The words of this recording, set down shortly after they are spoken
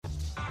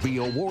the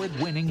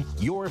award-winning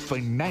Your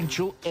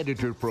Financial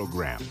Editor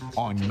program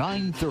on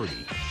 930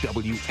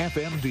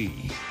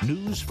 WFMD.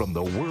 News from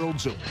the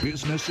worlds of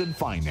business and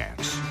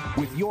finance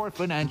with your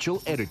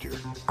financial editor,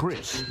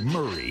 Chris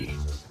Murray.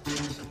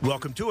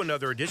 Welcome to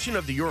another edition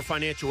of the Your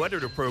Financial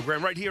Editor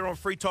program right here on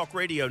Free Talk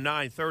Radio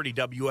 930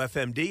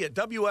 WFMD at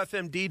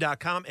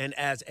WFMD.com, and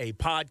as a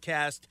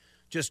podcast,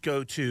 just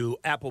go to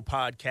Apple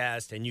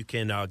Podcast and you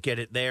can get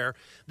it there.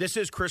 This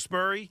is Chris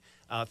Murray.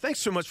 Thanks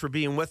so much for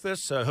being with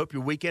us. I hope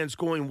your weekend's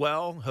going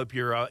well. Hope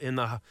you're in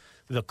the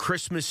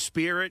Christmas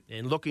spirit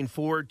and looking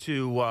forward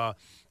to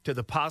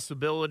the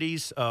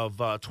possibilities of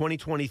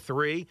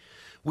 2023.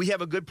 We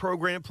have a good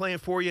program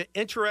planned for you.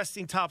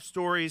 Interesting top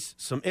stories,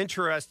 some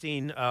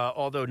interesting,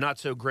 although not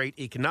so great,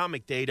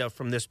 economic data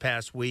from this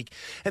past week.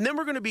 And then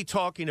we're going to be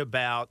talking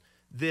about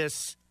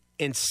this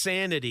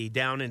insanity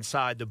down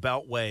inside the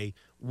Beltway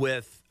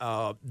with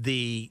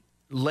the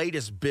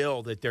latest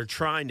bill that they're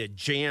trying to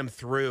jam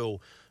through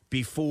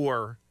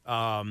before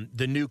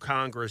the new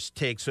Congress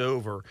takes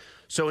over.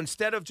 So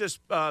instead of just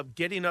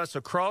getting us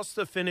across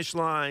the finish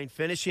line,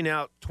 finishing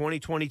out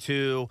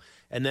 2022,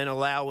 and then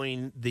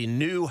allowing the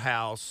new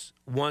House,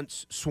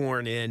 once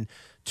sworn in,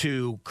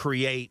 to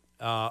create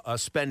a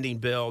spending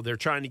bill, they're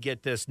trying to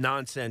get this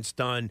nonsense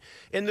done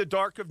in the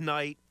dark of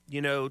night.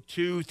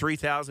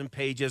 2,000-3,000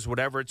 pages,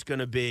 whatever it's going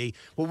to be.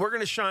 Well, we're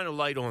going to shine a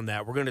light on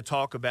that. We're going to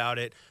talk about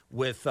it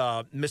with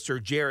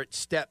Mr. Jarrett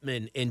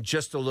Stepman in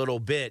just a little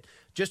bit,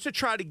 just to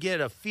try to get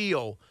a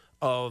feel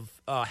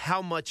of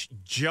how much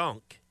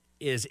junk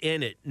is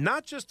in it.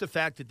 Not just the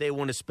fact that they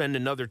want to spend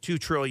another $2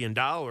 trillion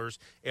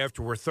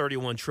after we're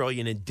 $31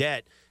 trillion in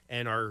debt,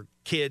 and our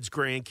kids,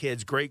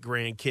 grandkids,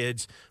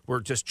 great-grandkids, we're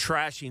just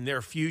trashing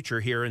their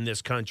future here in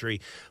this country.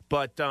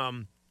 But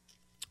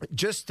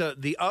just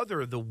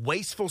the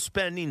wasteful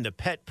spending, the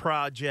pet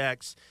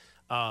projects,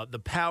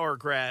 the power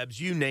grabs,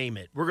 you name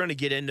it. We're going to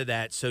get into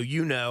that so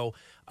you know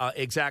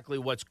exactly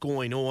what's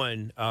going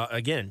on,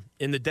 again,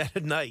 in the dead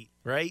of night,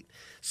 right?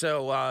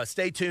 So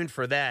stay tuned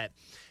for that.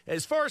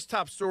 As far as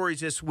top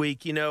stories this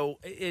week,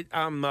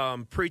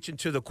 I'm preaching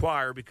to the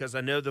choir because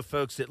I know the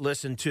folks that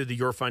listen to the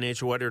Your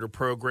Financial Editor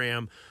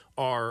program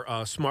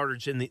are smarter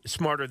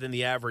than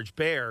the average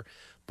bear.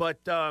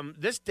 But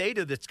this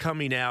data that's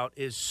coming out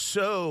is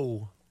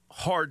so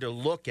hard to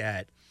look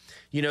at.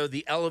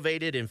 The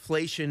elevated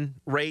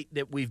inflation rate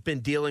that we've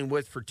been dealing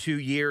with for 2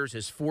 years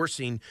is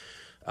forcing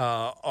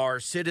our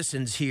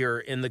citizens here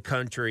in the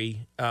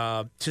country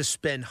to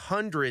spend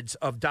hundreds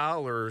of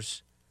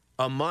dollars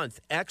a month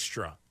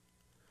extra.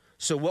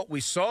 So what we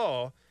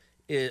saw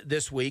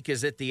this week is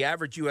that the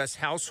average U.S.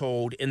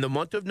 household in the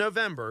month of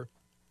November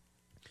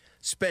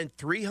spent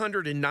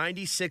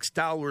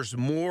 $396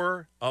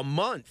 more a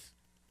month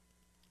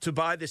to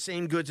buy the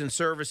same goods and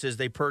services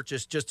they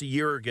purchased just a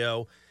year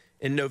ago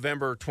in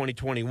November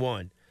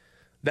 2021.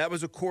 That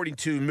was according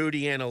to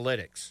Moody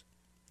Analytics.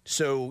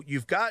 So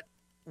you've got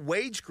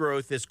wage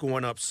growth that's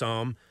going up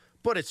some,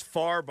 but it's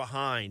far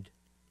behind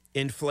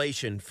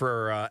inflation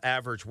for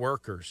average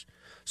workers.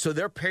 So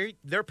their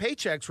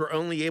paychecks were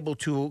only able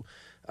to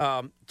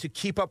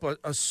keep up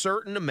a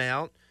certain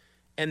amount,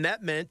 and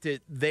that meant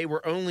that they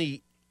were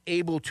only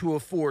able to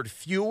afford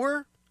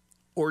fewer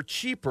or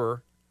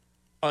cheaper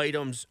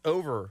items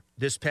over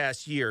this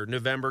past year,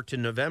 November to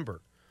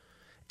November.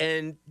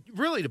 And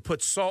really to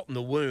put salt in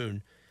the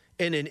wound,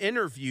 in an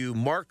interview,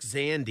 Mark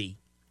Zandi,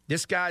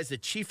 this guy's the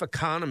chief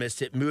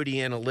economist at Moody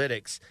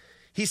Analytics,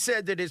 he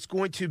said that it's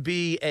going to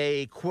be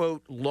a,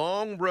 quote,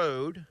 long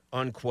road,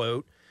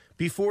 unquote,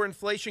 before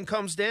inflation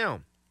comes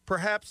down,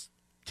 perhaps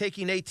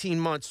taking 18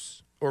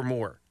 months or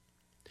more.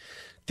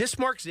 This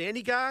Mark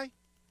Zandi guy,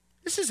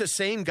 this is the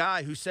same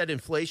guy who said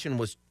inflation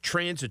was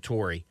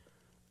transitory.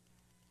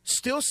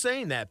 Still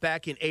saying that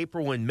back in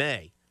April and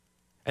May.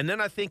 And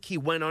then I think he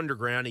went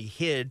underground. He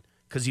hid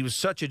because he was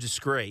such a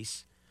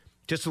disgrace.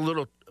 Just a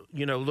little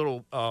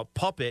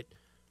puppet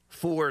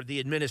for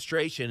the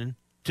administration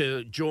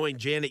to join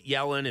Janet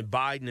Yellen and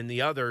Biden and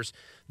the others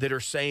that are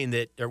saying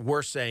that, or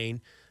were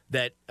saying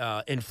that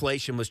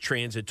inflation was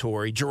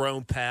transitory.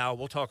 Jerome Powell,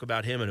 we'll talk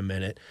about him in a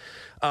minute.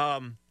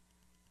 I'm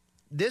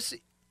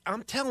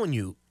telling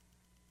you,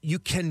 you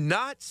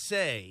cannot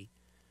say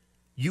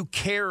you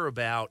care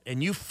about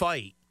and you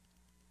fight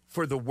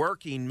for the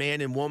working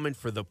man and woman,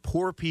 for the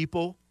poor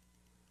people,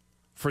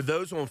 for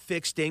those on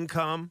fixed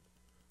income,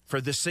 for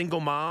the single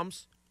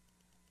moms,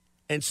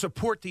 and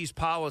support these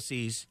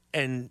policies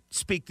and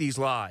speak these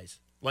lies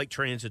like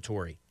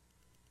transitory.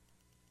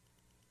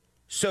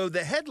 So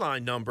the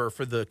headline number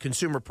for the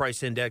Consumer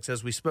Price Index,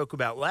 as we spoke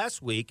about last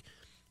week,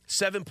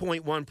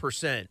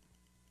 7.1%.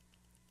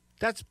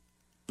 That's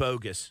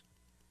bogus.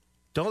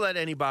 Don't let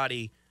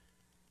anybody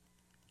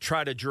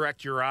try to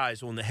direct your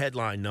eyes on the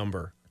headline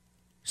number.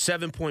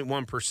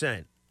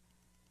 7.1%.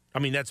 I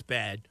mean, that's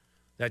bad.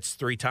 That's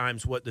 3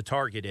 times what the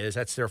target is.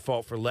 That's their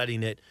fault for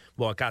letting it.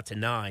 Well, it got to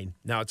 9.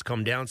 Now it's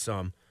come down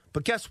some.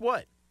 But guess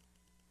what?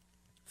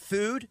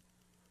 Food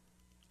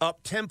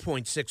up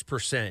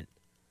 10.6%.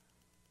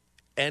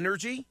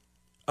 Energy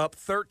up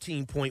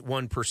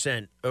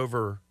 13.1%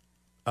 over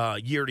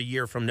year to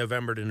year from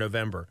November to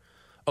November.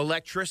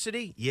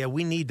 Electricity, yeah,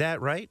 we need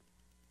that, right?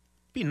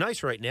 Be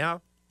nice right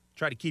now.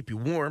 Try to keep you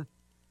warm.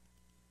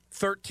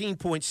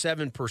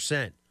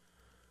 13.7%.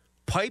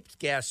 Piped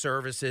gas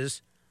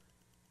services,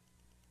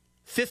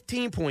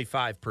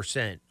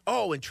 15.5%.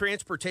 Oh, and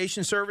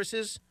transportation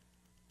services,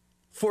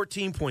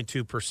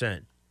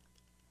 14.2%.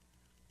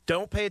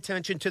 Don't pay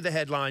attention to the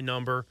headline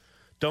number.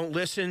 Don't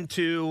listen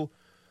to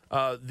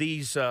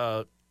these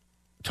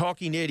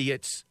talking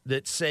idiots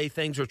that say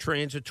things are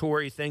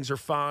transitory, things are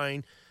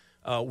fine,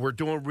 we're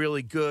doing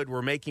really good,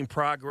 we're making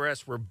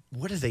progress.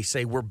 What do they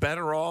say? We're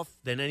better off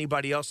than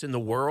anybody else in the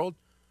world?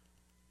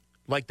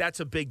 Like, that's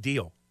a big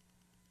deal.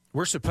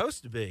 We're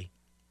supposed to be.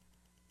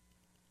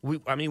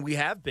 We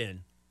have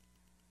been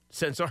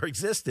since our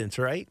existence,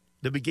 right?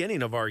 The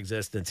beginning of our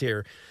existence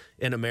here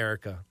in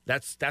America.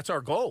 That's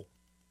our goal.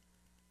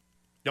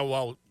 No,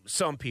 well,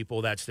 some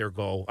people, that's their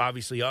goal.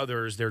 Obviously,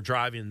 others, they're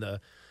driving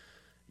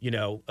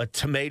a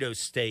tomato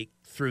stake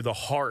through the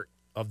heart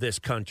of this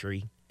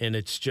country. And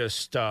it's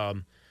just,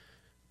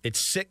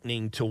 it's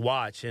sickening to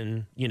watch.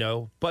 And,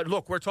 but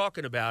look, we're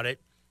talking about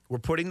it. We're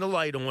putting the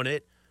light on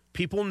it.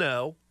 People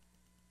know.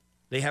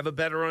 They have a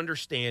better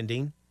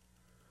understanding.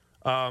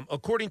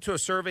 According to a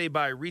survey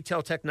by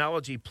retail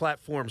technology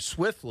platform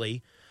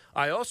Swiftly,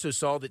 I also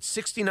saw that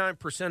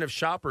 69% of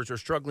shoppers are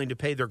struggling to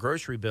pay their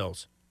grocery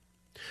bills,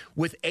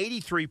 with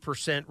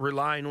 83%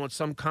 relying on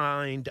some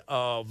kind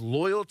of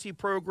loyalty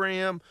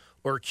program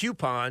or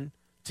coupon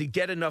to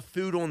get enough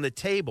food on the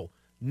table.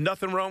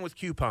 Nothing wrong with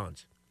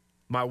coupons.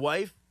 My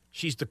wife,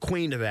 she's the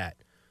queen of that.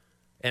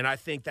 And I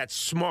think that's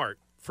smart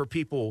for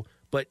people.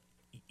 But,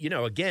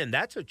 again,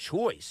 that's a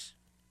choice.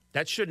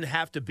 That shouldn't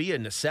have to be a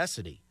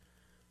necessity.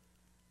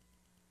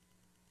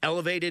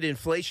 Elevated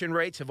inflation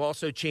rates have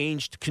also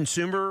changed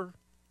consumer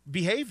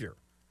behavior,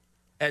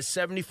 as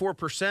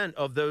 74%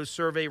 of those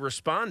survey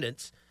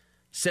respondents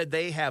said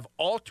they have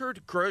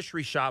altered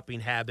grocery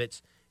shopping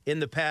habits in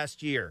the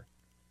past year.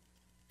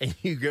 And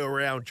you go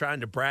around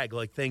trying to brag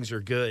like things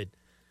are good.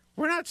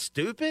 We're not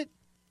stupid.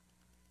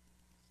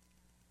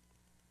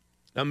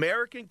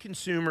 American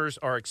consumers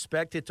are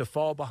expected to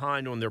fall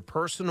behind on their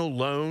personal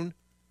loan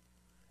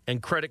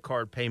and credit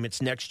card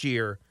payments next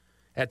year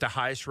at the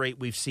highest rate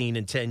we've seen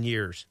in 10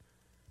 years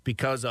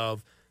because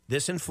of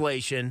this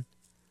inflation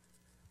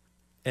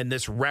and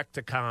this wrecked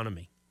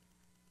economy.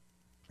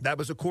 That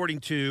was according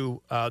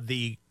to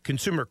the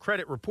consumer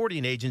credit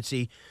reporting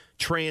agency,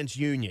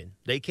 TransUnion.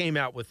 They came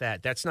out with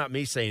that. That's not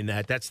me saying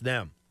that. That's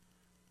them.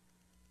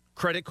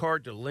 Credit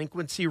card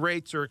delinquency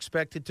rates are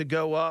expected to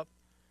go up.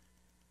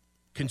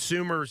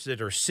 Consumers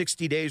that are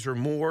 60 days or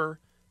more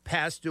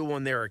past due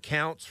on their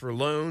accounts for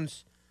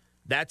loans,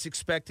 that's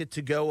expected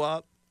to go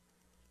up.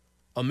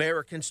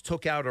 Americans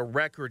took out a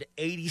record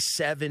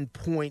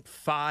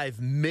 87.5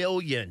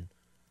 million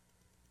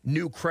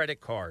new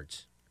credit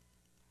cards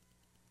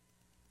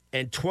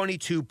and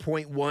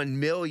 22.1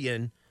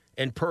 million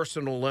in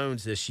personal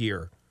loans this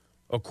year,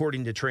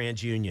 according to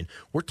TransUnion.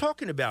 We're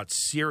talking about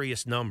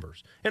serious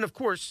numbers. And, of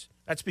course,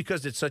 that's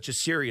because it's such a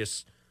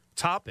serious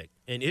topic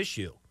and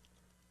issue.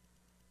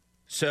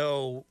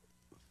 So,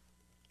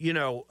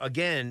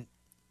 again,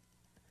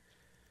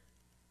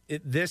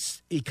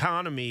 this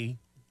economy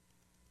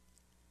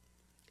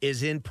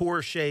is in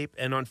poor shape,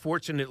 and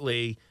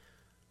unfortunately,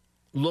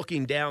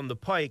 looking down the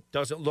pike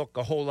doesn't look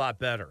a whole lot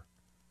better.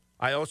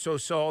 I also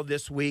saw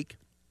this week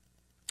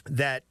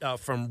that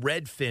from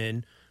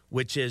Redfin,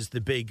 which is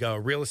the big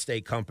real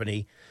estate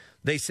company,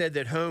 they said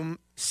that home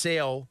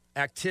sale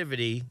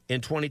activity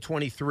in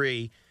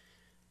 2023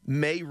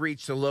 may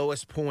reach the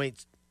lowest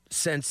point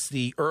since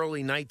the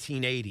early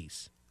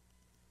 1980s.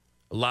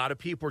 A lot of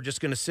people are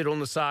just going to sit on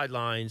the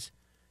sidelines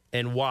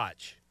and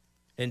watch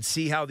and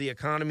see how the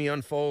economy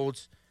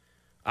unfolds.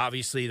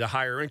 Obviously, the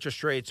higher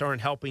interest rates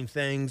aren't helping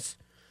things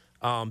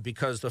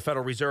because the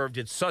Federal Reserve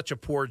did such a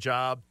poor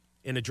job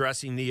in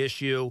addressing the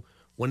issue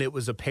when it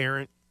was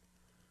apparent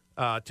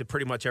to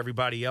pretty much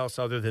everybody else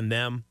other than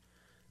them.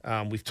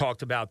 We've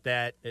talked about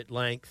that at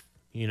length.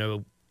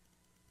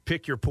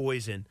 Pick your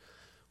poison.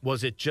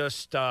 Was it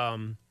just,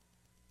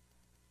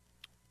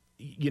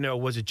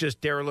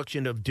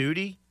 dereliction of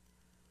duty?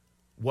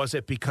 Was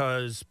it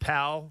because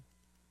Powell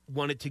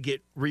wanted to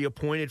get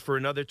reappointed for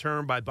another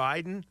term by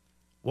Biden?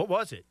 What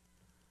was it?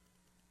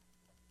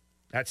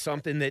 That's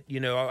something that,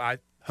 I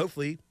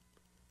hopefully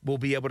we'll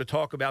be able to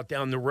talk about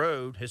down the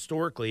road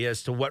historically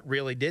as to what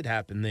really did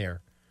happen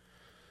there.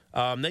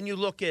 Then you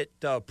look at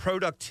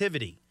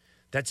productivity.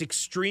 That's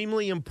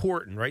extremely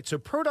important, right? So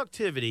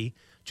productivity,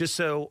 just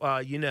so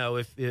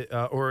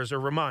or as a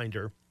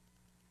reminder,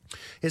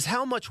 is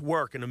how much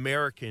work an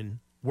American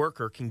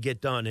worker can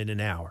get done in an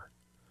hour.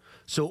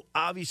 So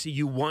obviously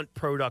you want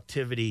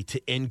productivity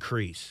to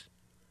increase.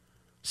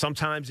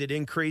 Sometimes it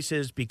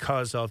increases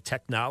because of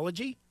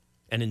technology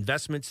and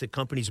investments that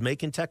companies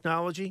make in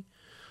technology.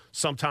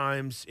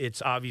 Sometimes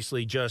it's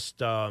obviously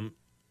just on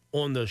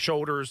the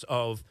shoulders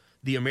of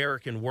the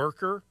American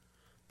worker.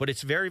 But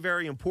it's very,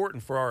 very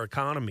important for our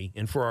economy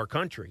and for our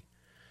country.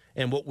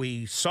 And what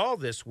we saw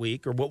this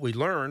week, or what we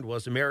learned,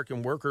 was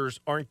American workers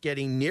aren't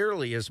getting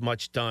nearly as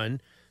much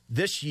done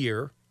this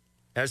year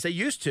as they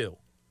used to.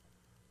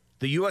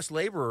 The U.S.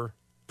 labor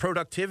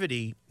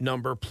productivity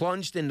number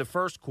plunged in the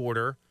first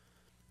quarter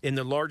in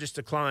the largest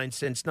decline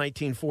since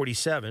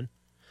 1947.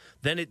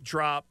 Then it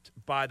dropped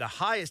by the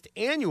highest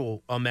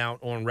annual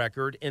amount on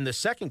record in the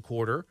second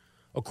quarter,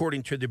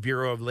 according to the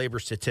Bureau of Labor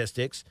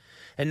Statistics.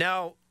 And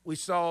now we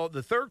saw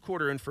the third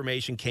quarter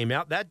information came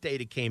out. That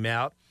data came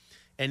out,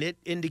 and it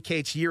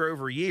indicates year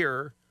over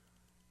year,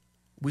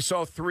 we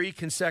saw 3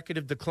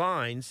 consecutive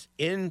declines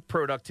in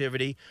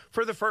productivity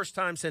for the first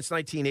time since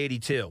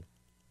 1982.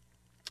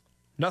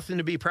 Nothing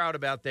to be proud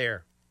about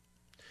there.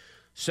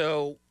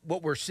 So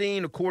what we're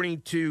seeing,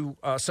 according to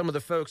some of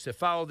the folks that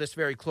follow this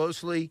very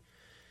closely,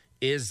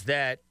 is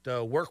that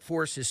the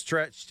workforce is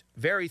stretched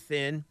very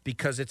thin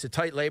because it's a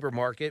tight labor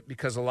market,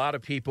 because a lot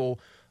of people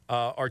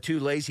are too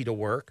lazy to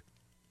work.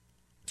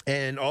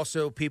 And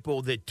also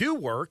people that do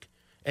work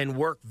and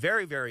work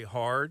very, very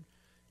hard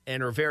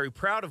and are very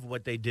proud of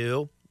what they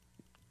do,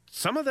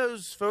 some of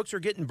those folks are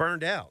getting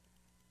burned out.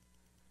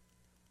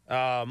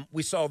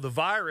 We saw the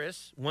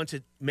virus, once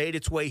it made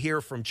its way here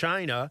from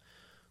China,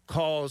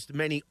 caused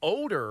many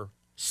older,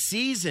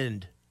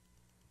 seasoned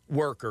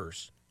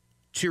workers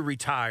to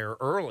retire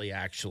early,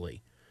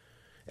 actually.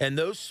 And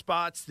those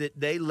spots that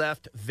they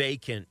left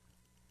vacant,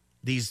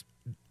 these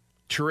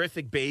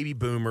terrific baby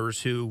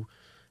boomers who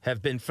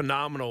have been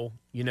phenomenal,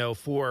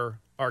 for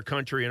our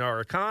country and our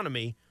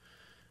economy,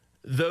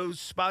 those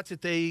spots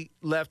that they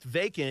left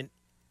vacant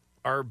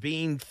are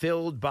being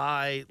filled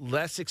by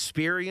less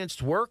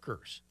experienced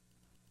workers,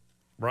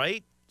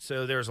 right?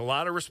 So there's a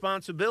lot of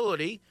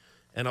responsibility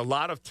and a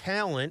lot of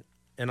talent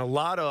and a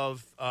lot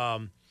of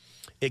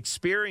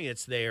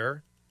experience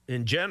there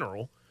in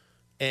general,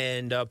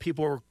 and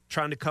people are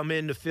trying to come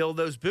in to fill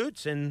those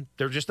boots, and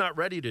they're just not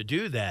ready to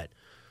do that.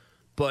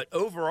 But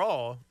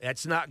overall,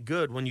 that's not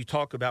good when you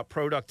talk about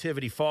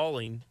productivity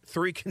falling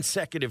 3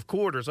 consecutive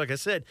quarters. Like I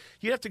said,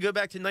 you'd have to go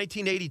back to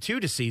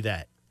 1982 to see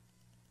that.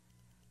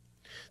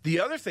 The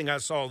other thing I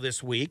saw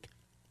this week,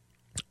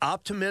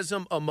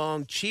 optimism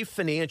among chief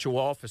financial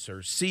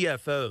officers,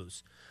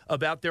 CFOs,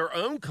 about their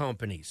own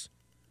companies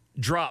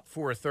dropped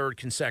for a 3rd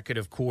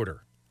consecutive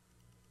quarter.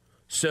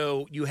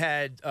 So you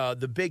had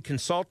the big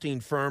consulting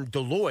firm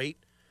Deloitte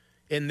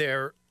in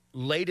their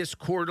latest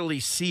quarterly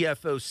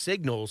CFO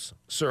Signals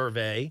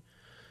survey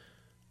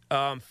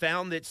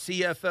found that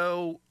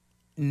CFO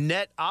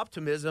net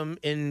optimism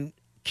in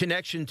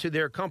connection to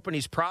their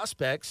company's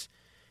prospects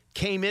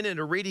came in at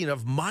a reading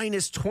of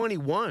minus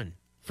 21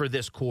 for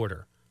this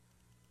quarter.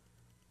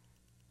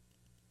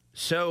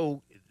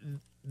 So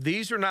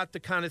these are not the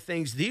kind of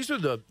things, these are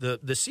the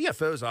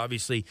CFOs,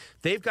 obviously,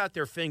 they've got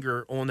their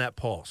finger on that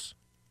pulse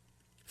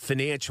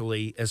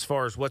financially as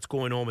far as what's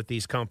going on with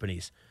these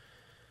companies.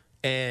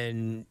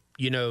 And,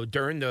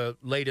 during the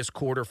latest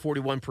quarter,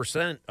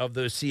 41% of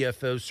those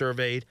CFOs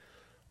surveyed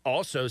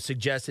also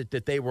suggested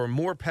that they were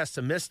more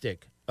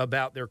pessimistic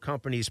about their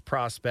company's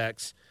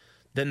prospects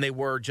than they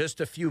were just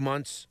a few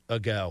months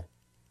ago.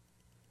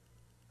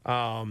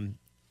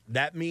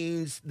 That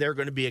means they're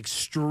going to be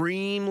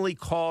extremely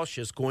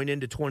cautious going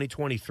into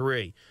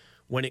 2023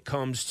 when it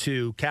comes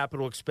to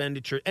capital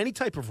expenditure, any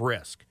type of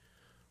risk,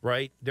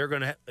 right? They're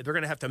going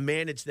to have to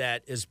manage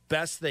that as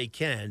best they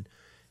can.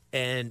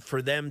 And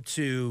for them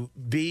to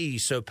be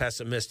so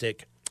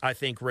pessimistic, I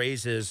think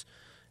raises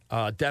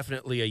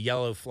definitely a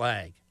yellow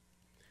flag.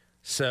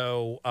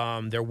 So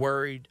they're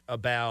worried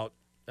about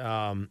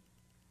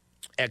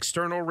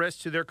external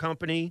risks to their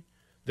company.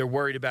 They're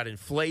worried about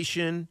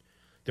inflation.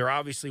 They're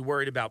obviously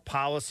worried about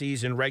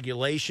policies and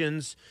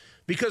regulations,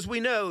 because we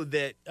know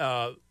that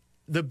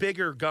the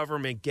bigger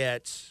government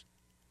gets,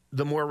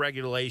 the more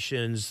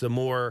regulations, the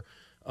more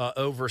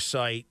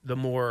oversight, the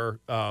more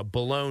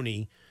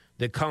baloney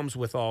that comes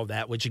with all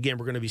that, which, again,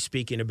 we're going to be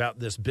speaking about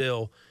this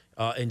bill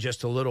in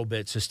just a little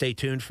bit, so stay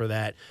tuned for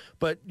that.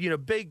 But,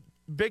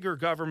 bigger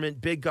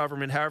government, big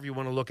government, however you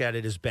want to look at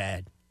it, is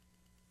bad.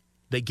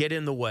 They get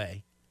in the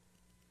way.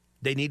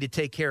 They need to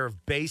take care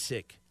of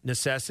basic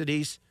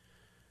necessities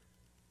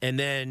and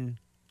then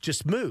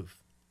just move.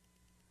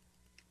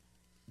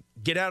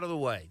 Get out of the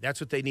way.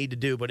 That's what they need to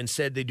do, but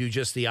instead they do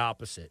just the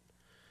opposite.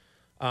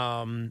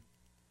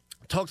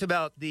 Talked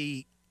about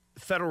the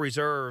Federal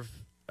Reserve,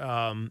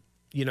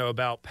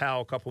 about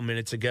Powell a couple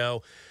minutes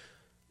ago.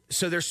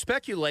 So there's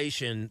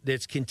speculation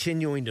that's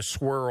continuing to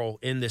swirl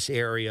in this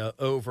area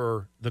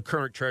over the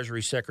current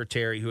Treasury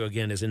Secretary, who,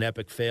 again, is an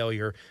epic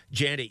failure,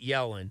 Janet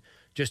Yellen,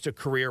 just a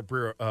career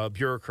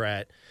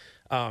bureaucrat.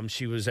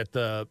 She was at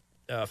the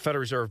Federal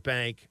Reserve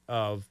Bank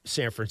of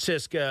San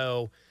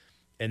Francisco,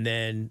 and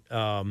then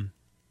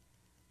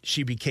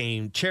she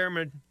became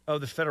chairman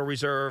of the Federal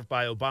Reserve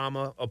by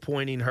Obama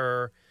appointing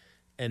her,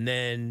 and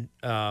then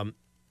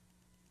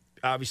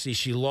obviously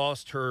she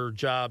lost her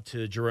job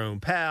to Jerome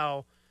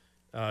Powell.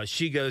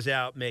 She goes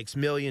out, makes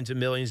millions and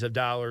millions of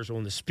dollars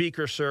on the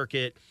speaker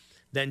circuit.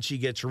 Then she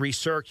gets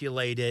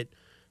recirculated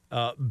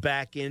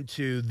back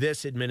into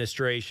this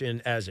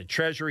administration as a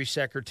Treasury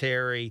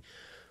Secretary.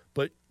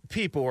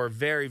 people are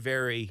very,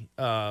 very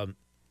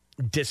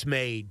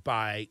dismayed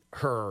by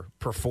her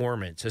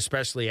performance,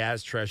 especially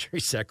as Treasury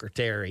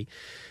Secretary.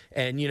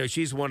 And,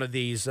 she's one of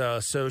these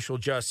social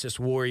justice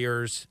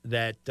warriors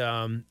that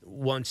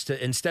wants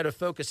to, instead of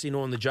focusing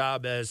on the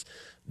job as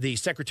the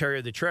Secretary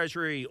of the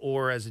Treasury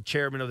or as the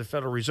Chairman of the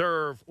Federal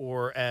Reserve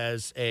or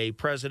as a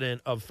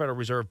President of Federal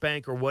Reserve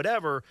Bank or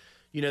whatever,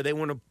 they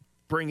want to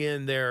bring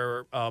in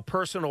their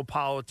personal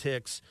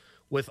politics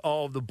with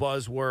all the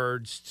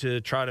buzzwords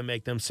to try to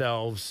make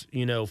themselves,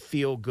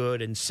 feel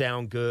good and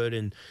sound good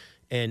and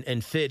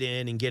fit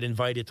in and get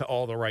invited to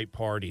all the right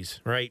parties,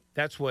 right?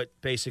 That's what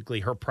basically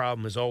her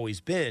problem has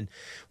always been.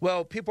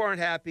 Well, people aren't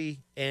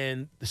happy,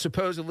 and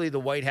supposedly the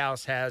White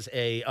House has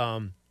a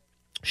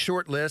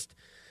short list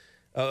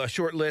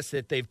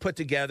that they've put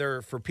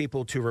together for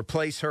people to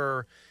replace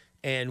her.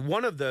 And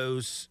one of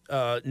those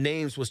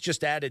names was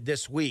just added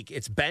this week.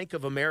 It's Bank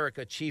of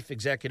America Chief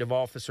Executive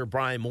Officer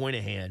Brian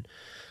Moynihan.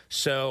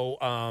 So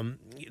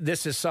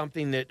this is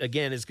something that,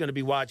 again, is going to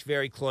be watched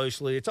very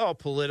closely. It's all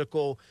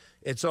political.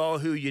 It's all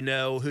who you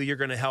know, who you're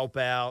going to help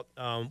out,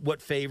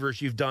 what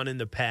favors you've done in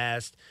the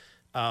past,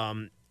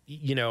 how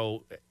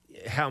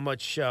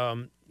much,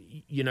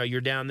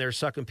 you're down there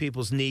sucking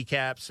people's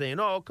kneecaps saying,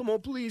 oh, come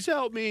on, please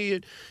help me,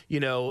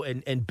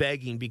 and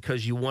begging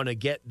because you want to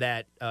get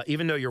that,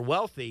 even though you're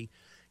wealthy,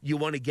 you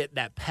want to get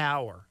that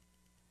power.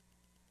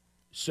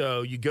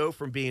 So you go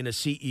from being a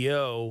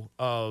CEO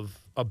of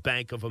a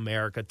Bank of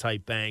America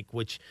type bank,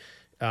 which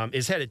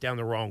is headed down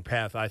the wrong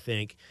path, I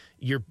think.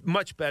 You're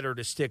much better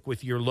to stick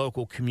with your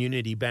local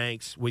community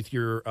banks, with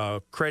your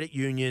credit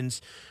unions,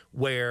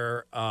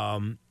 where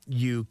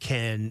you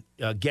can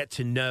get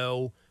to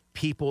know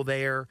people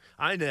there.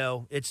 I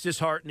know it's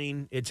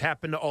disheartening. It's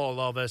happened to all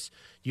of us.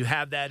 You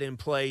have that in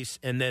place,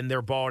 and then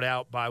they're bought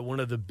out by one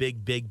of the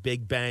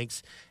big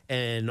banks,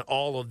 and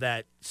all of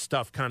that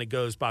stuff kind of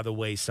goes by the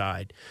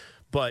wayside.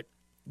 But,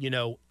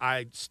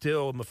 I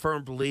still am a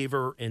firm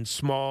believer in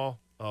small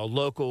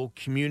local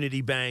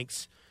community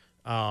banks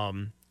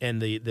and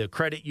the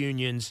credit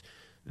unions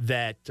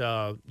that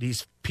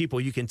these people,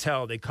 you can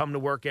tell, they come to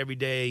work every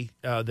day.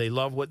 They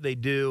love what they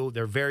do.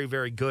 They're very,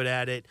 very good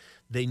at it.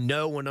 They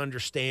know and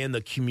understand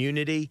the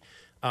community.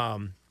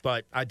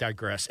 But I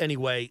digress.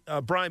 Anyway,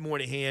 Brian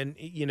Moynihan,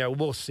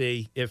 we'll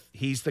see if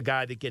he's the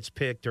guy that gets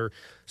picked or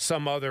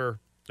some other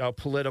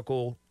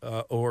political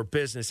or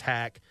business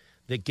hack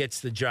that gets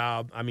the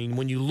job. I mean,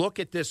 when you look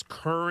at this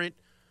current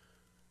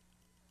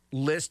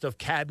list of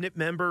cabinet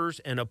members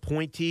and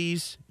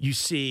appointees, you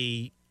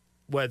see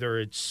whether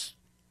it's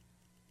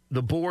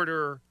the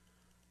border,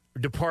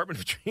 Department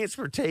of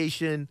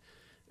Transportation,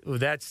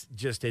 that's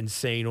just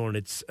insane on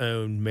its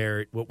own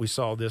merit, what we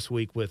saw this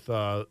week with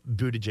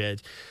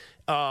Buttigieg.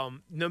 No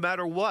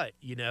matter what,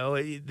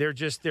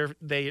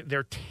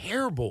 they're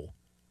terrible.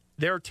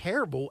 They're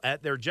terrible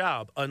at their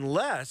job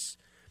unless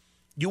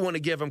you want to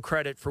give them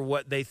credit for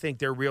what they think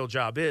their real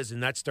job is,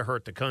 and that's to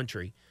hurt the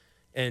country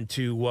and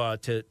to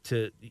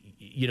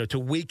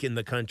weaken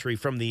the country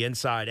from the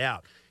inside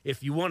out.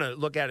 If you want to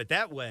look at it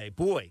that way,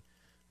 boy,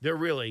 they're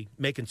really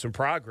making some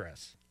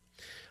progress.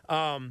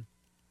 So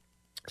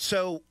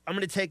I'm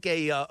going to take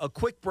a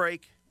quick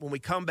break. When we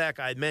come back,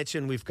 I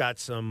mentioned we've got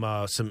some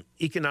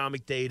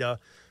economic data.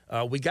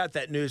 We got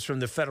that news from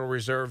the Federal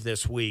Reserve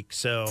this week.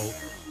 So,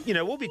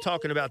 we'll be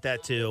talking about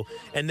that too.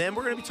 And then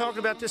we're going to be talking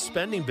about this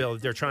spending bill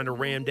that they're trying to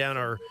ram down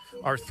our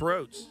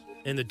throats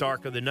in the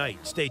dark of the night.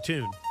 Stay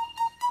tuned.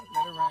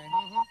 Let it rain.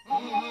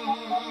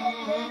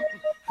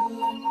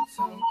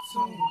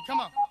 Come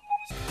on.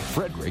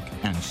 Frederick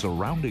and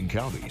surrounding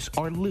counties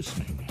are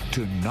listening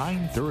to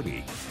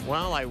 930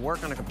 Well, I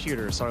work on a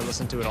computer, so I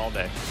listen to it all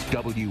day.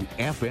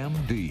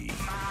 WFMD.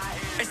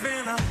 It's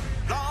been a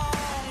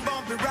long,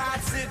 bumpy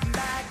ride sitting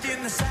back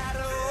in the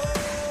saddle.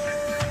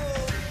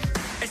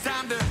 It's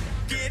time to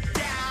get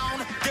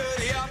down,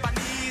 dirty up our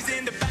knees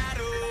in the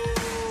battle.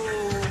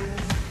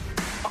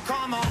 Oh,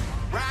 come on,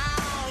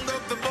 round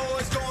up the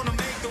boys, gonna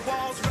make the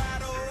walls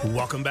rattle.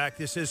 Welcome back.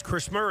 This is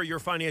Chris Murray, your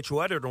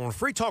financial editor on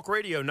Free Talk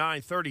Radio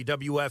 930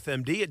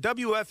 WFMD at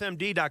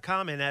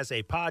WFMD.com. And as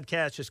a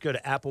podcast, just go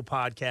to Apple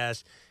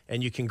Podcasts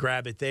and you can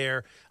grab it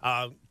there.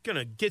 Going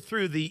to get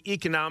through the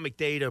economic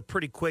data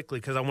pretty quickly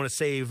because I want to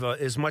save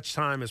as much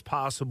time as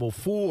possible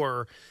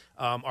for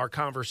our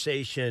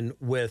conversation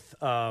with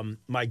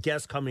my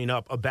guest coming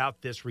up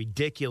about this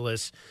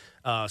ridiculous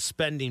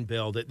spending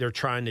bill that they're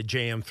trying to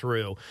jam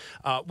through.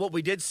 What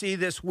we did see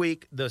this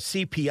week, the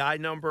CPI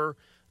number,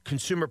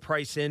 Consumer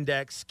Price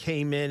Index,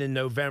 came in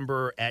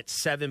November at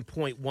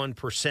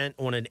 7.1%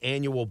 on an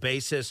annual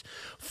basis.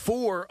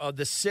 4 of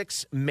the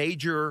 6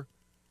 major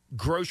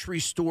grocery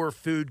store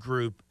food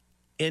group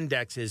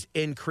indexes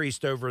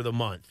increased over the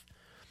month.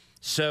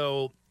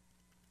 So,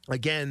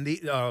 again,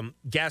 the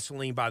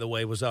gasoline, by the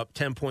way, was up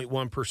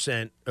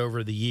 10.1%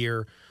 over the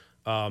year.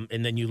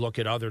 And then you look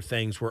at other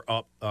things were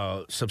up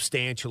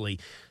substantially.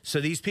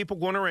 So these people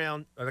going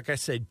around, like I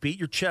said, beat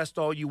your chest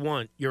all you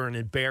want. You're an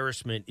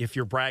embarrassment if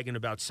you're bragging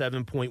about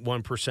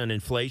 7.1%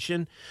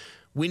 inflation.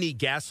 We need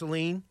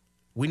gasoline.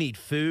 We need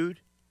food.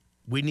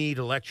 we need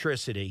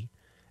electricity,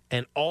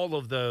 and all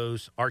of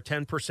those are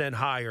 10%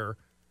 higher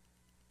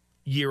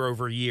year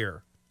over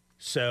year.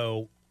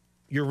 So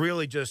you're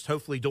really just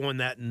hopefully doing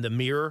that in the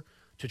mirror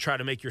to try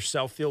to make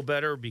yourself feel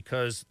better,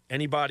 because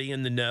anybody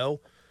in the know,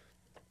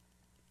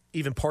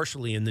 even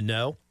partially in the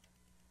know,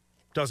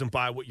 doesn't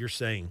buy what you're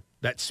saying.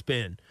 That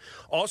spin.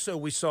 Also,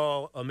 we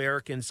saw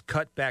Americans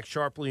cut back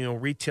sharply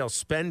on retail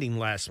spending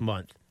last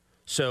month.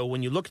 So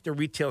when you look at the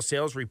retail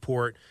sales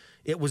report,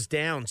 it was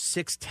down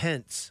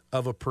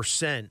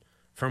 0.6%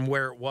 from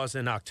where it was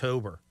in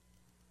October.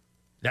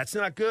 That's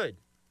not good,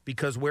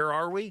 because where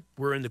are we?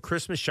 We're in the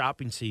Christmas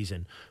shopping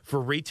season. For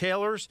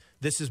retailers,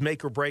 this is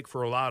make or break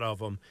for a lot of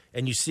them.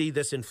 And you see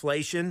this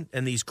inflation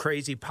and these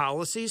crazy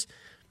policies,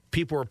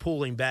 people are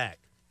pulling back.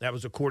 That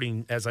was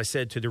according, as I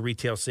said, to the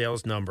retail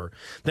sales number.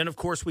 Then, of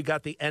course, we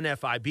got the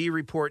NFIB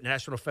report,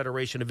 National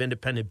Federation of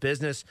Independent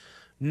Business.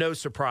 No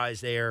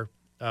surprise there.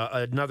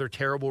 Another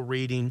terrible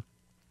reading.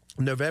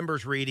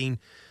 November's reading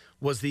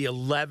was the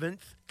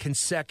 11th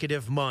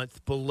consecutive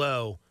month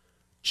below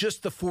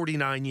just the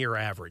 49-year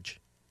average.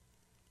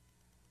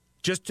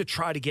 Just to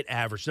try to get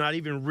average, not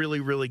even really,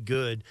 really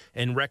good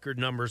and record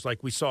numbers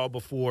like we saw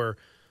before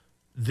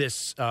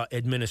this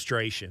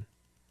administration.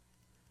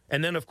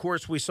 And then, of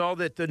course, we saw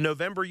that the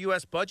November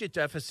U.S. budget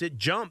deficit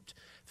jumped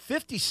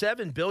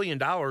 $57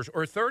 billion, or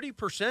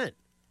 30%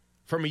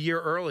 from a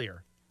year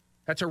earlier.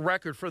 That's a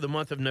record for the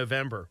month of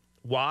November.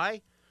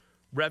 Why?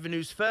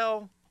 Revenues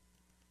fell.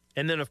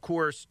 And then, of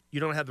course, you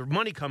don't have the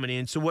money coming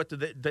in. So what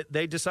did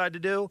they decide to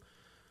do?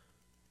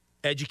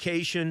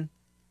 Education,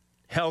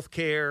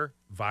 healthcare,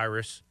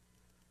 virus,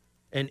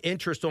 and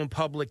interest on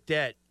public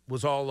debt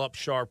was all up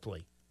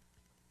sharply.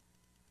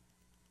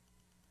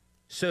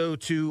 So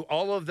to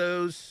all of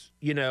those,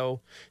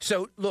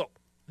 so look,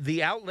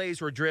 the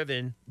outlays were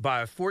driven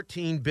by a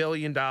 $14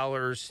 billion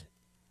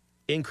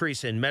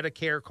increase in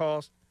Medicare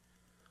costs,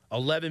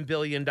 $11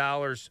 billion,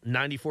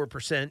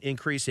 94%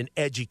 increase in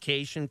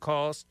education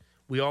costs.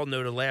 We all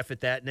know to laugh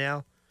at that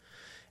now.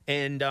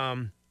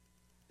 And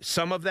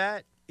some of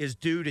that is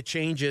due to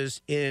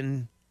changes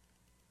in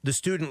the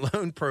student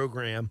loan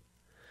program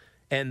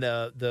and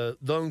the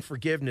loan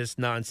forgiveness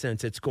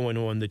nonsense that's going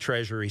on, the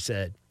Treasury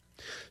said.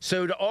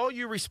 So to all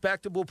you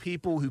respectable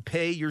people who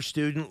pay your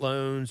student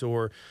loans,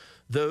 or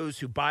those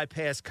who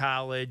bypass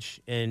college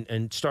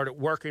and started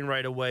working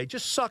right away,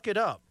 just suck it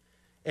up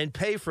and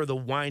pay for the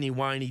whiny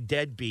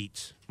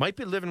deadbeats. Might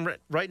be living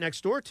right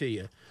next door to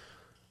you,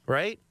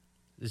 right?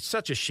 It's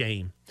such a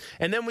shame.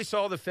 And then we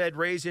saw the Fed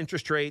raise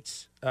interest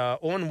rates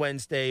on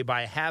Wednesday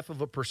by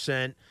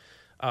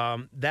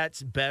 0.5%.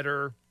 That's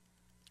better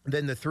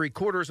than the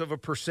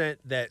 0.75%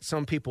 that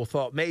some people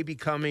thought may be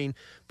coming.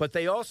 But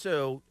they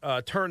also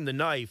turned the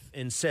knife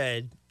and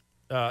said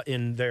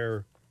in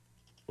their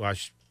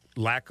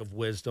lack of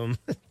wisdom,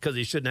 because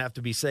they shouldn't have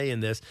to be saying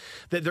this,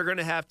 that they're going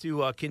to have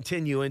to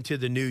continue into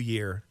the new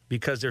year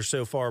because they're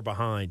so far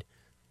behind.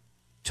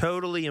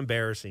 Totally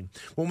embarrassing.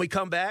 When we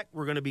come back,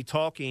 we're going to be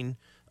talking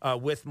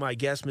with my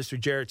guest, Mr.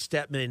 Jarrett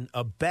Stepman,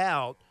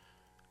 about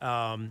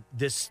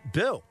this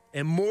bill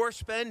and more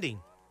spending.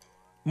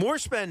 More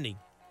spending.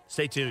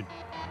 Stay tuned.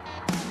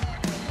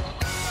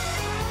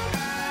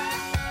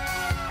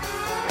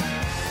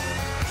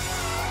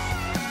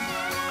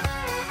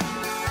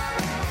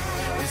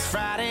 It's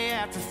Friday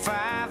after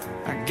 5.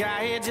 I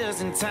got here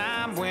just in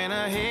time. Went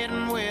ahead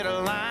and with a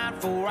line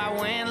before I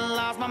went and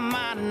lost my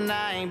mind. And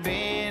I ain't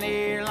been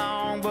here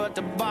long, but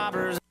the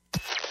barbers.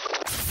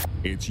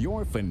 It's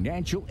Your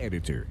Financial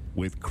Editor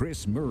with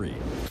Chris Murray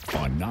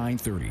on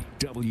 930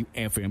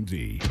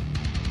 WFMD.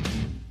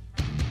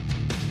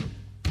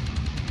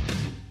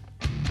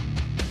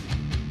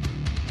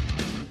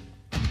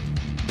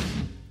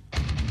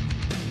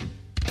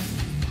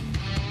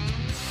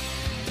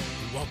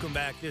 Welcome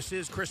back. This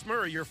is Chris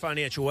Murray, your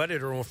financial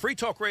editor on Free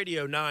Talk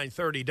Radio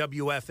 930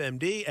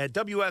 WFMD at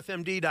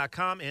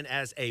WFMD.com. And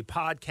as a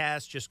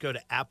podcast, just go to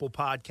Apple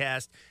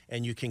Podcast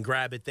and you can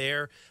grab it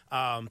there.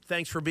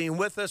 Thanks for being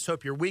with us.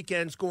 Hope your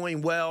weekend's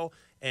going well.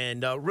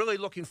 And really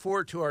looking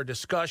forward to our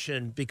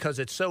discussion because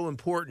it's so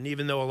important,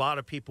 even though a lot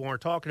of people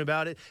aren't talking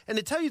about it. And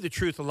to tell you the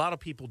truth, a lot of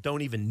people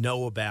don't even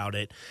know about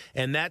it.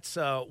 And that's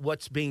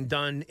what's being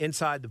done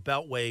inside the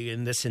Beltway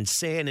in this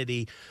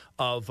insanity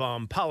of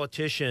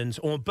politicians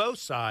on both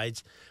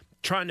sides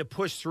trying to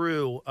push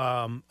through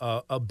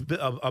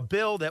a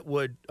bill that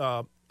would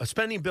a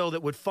spending bill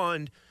that would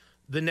fund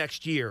the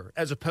next year,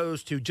 as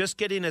opposed to just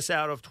getting us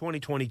out of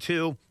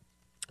 2022.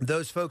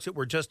 Those folks that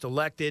were just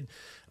elected,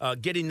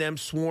 getting them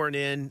sworn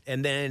in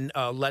and then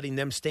letting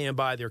them stand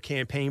by their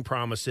campaign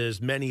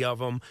promises, many of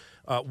them,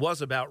 was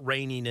about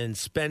reining in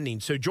spending.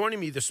 So joining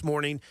me this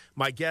morning,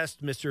 my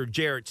guest, Mr.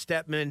 Jarrett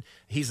Stepman.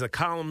 He's a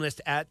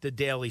columnist at the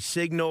Daily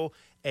Signal,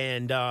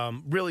 and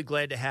really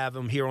glad to have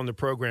him here on the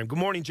program. Good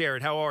morning,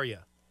 Jarrett. How are you?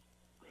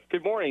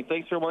 Good morning.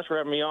 Thanks so much for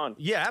having me on.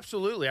 Yeah,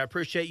 absolutely. I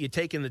appreciate you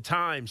taking the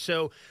time.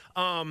 So,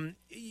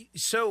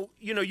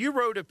 you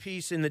wrote a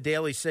piece in the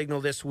Daily Signal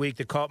this week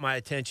that caught my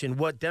attention,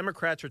 what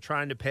Democrats are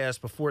trying to pass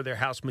before their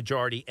House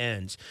majority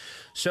ends.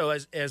 So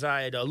as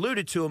I had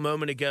alluded to a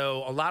moment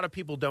ago, a lot of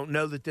people don't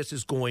know that this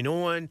is going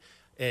on.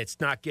 It's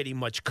not getting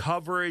much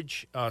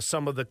coverage.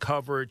 Some of the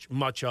coverage,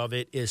 much of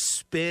it, is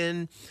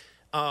spin.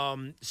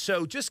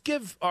 So just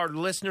give our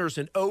listeners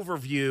an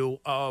overview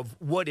of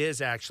what is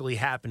actually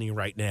happening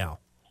right now.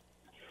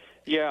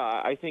 Yeah,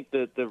 I think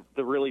that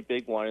the really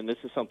big one, and this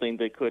is something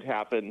that could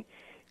happen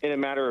in a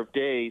matter of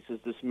days, is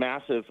this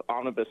massive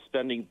omnibus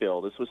spending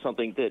bill. This was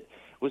something that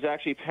was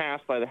actually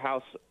passed by the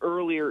House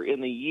earlier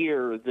in the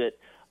year that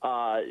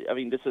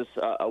this is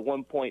a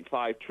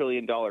 $1.5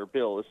 trillion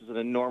bill. This is an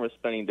enormous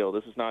spending bill.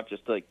 This is not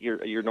just like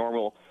your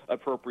normal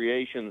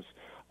appropriations.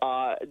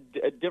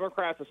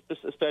 Democrats,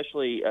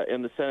 especially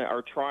in the Senate,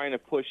 are trying to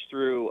push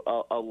through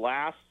a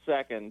last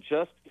second,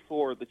 just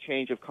before the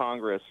change of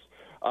Congress,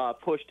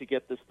 push to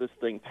get this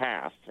thing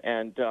passed.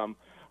 And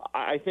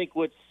I think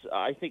what's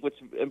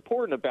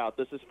important about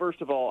this is,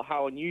 first of all,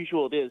 how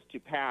unusual it is to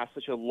pass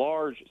such a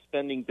large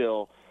spending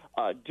bill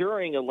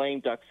during a lame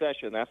duck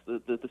session. That's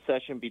the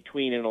session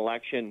between an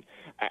election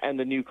and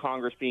the new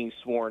Congress being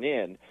sworn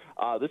in.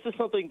 This is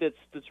something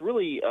that's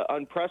really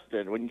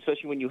unprecedented,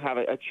 especially when you have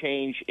a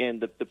change in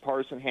the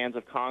partisan hands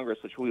of Congress,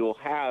 which we will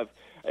have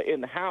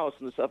in the House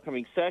in this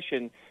upcoming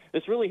session.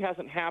 This really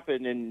hasn't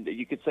happened in,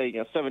 you could say,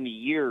 70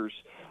 years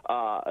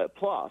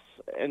plus.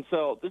 And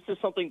so this is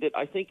something that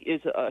I think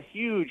is a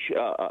huge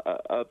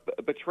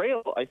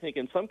betrayal, I think,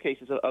 in some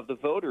cases, of the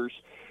voters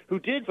who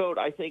did vote,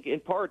 I think, in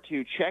part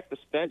to check the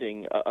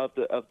spending of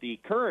the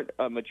current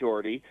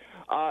majority.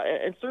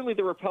 And certainly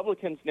the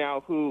Republicans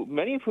now,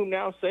 many of whom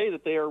now say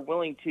that they are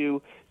willing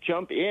to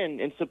jump in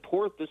and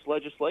support this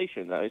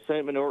legislation.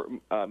 Senate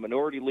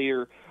Minority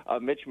Leader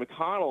Mitch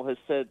McConnell has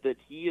said that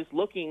he is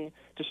looking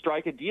to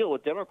strike a deal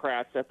with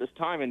Democrats at this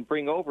time and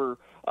bring over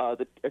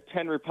the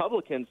 10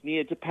 Republicans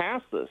needed to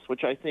pass this,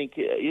 which I think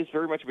is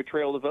very much a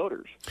betrayal to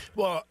voters.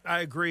 Well,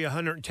 I agree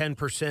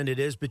 110%. It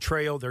is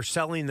betrayal. They're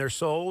selling their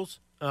souls.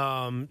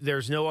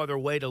 There's no other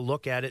way to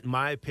look at it, in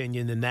my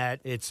opinion, than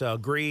that. It's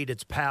greed,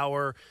 it's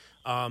power,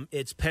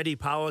 it's petty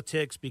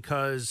politics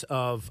because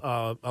of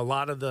a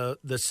lot of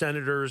the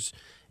senators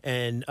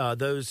and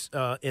those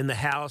in the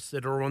House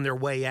that are on their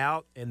way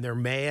out, and they're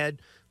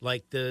mad,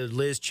 like the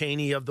Liz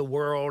Cheney of the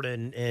world.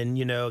 And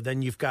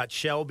then you've got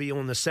Shelby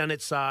on the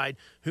Senate side.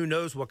 Who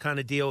knows what kind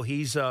of deal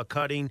he's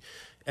cutting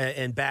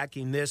and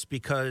backing this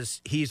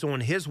because he's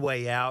on his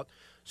way out.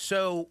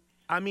 So,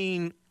 I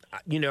mean,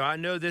 I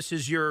know this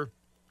is your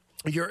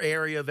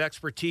area of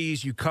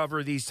expertise. You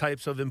cover these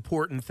types of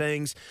important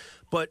things.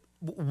 But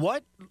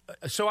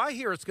so I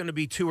hear it's going to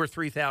be 2,000 or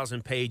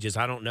 3,000 pages.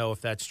 I don't know if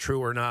that's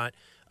true or not.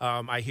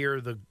 I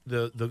hear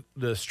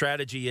the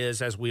strategy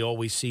is, as we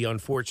always see,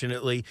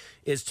 unfortunately,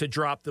 is to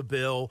drop the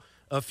bill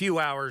a few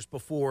hours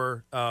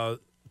before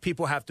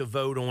people have to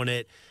vote on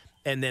it,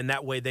 and then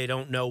that way they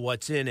don't know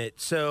what's in it.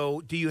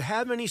 So do you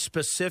have any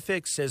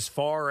specifics as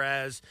far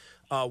as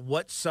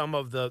what some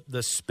of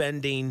the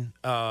spending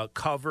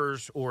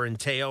covers or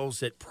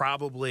entails that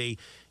probably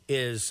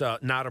is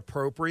not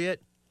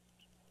appropriate?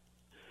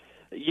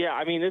 Yeah,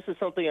 I mean, this is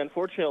something,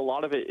 unfortunately, a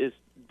lot of it is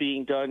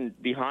being done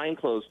behind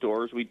closed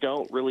doors. We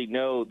don't really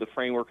know the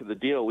framework of the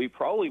deal. We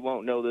probably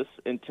won't know this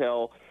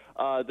until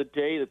the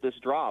day that this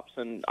drops,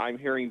 and I'm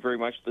hearing very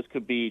much this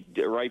could be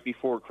right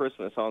before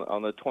Christmas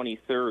on the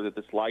 23rd that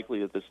it's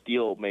likely that this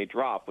deal may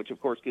drop, which, of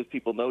course, gives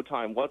people no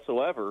time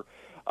whatsoever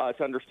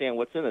to understand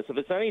what's in this. If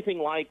it's anything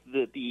like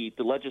the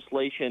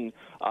legislation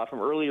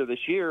from earlier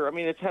this year, I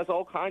mean, it has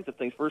all kinds of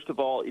things. First of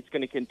all, it's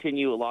going to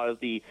continue a lot of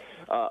the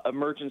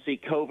emergency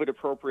COVID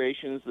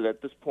appropriations that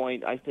at this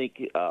point I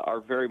think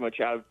are very much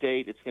out of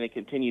date. It's going to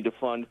continue to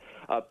fund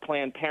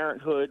Planned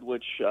Parenthood,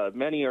 which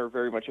many are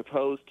very much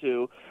opposed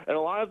to, and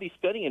a lot of these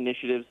spending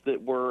initiatives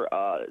that were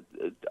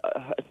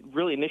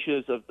really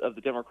initiatives of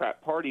the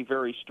Democrat Party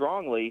very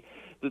strongly,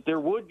 that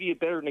there would be a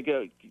better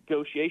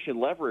negotiation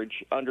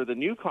leverage under the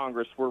new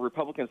Congress where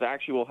Republicans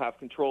actually will have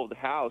control of the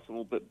House and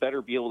will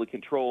better be able to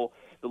control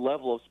the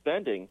level of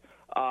spending.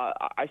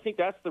 I think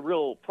that's the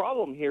real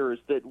problem here, is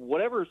that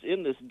whatever's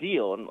in this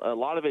deal, and a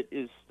lot of it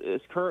is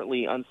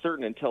currently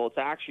uncertain until it's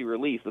actually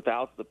released with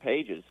thousands of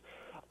pages,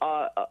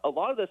 a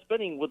lot of the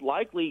spending would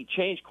likely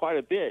change quite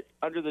a bit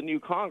under the new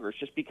Congress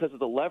just because of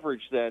the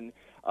leverage then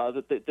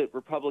that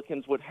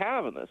Republicans would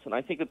have in this. And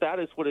I think that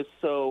is what is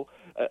so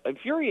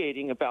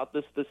infuriating about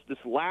this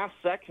last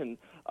second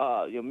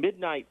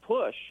midnight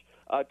push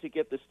to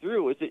get this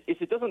through is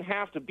it doesn't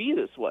have to be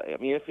this way.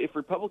 I mean, if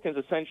Republicans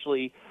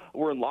essentially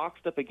were in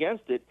lockstep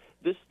against it,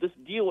 this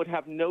deal would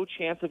have no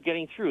chance of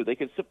getting through. They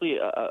could simply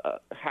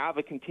have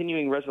a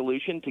continuing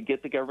resolution to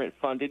get the government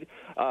funded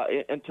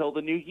until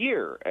the new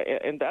year.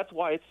 And that's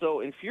why it's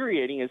so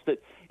infuriating, is that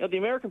the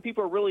American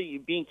people are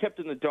really being kept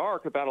in the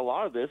dark about a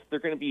lot of this. They're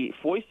going to be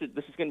foisted.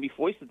 This is going to be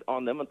foisted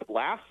on them at the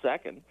last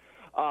second.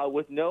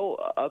 with no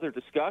other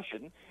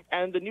discussion,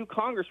 and the new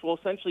Congress will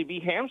essentially be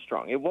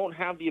hamstrung. It won't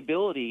have the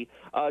ability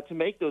to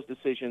make those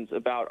decisions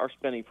about our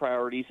spending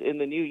priorities in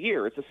the new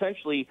year. It's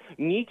essentially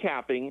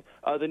kneecapping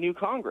the new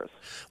Congress.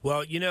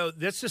 Well,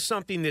 this is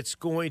something that's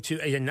going to,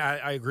 and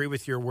I agree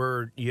with your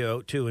word,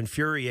 to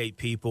infuriate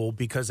people,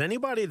 because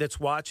anybody that's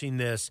watching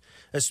this,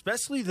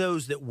 especially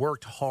those that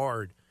worked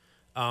hard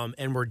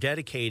and were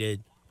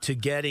dedicated to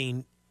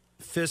getting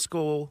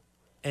fiscal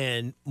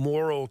and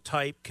moral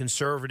type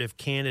conservative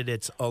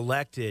candidates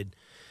elected,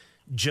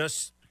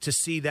 just to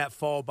see that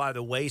fall by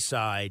the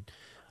wayside,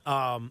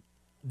 one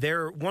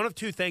of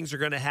two things are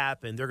going to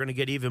happen. They're going to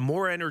get even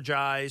more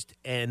energized,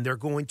 and they're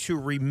going to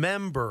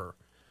remember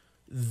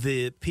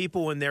the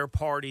people in their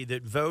party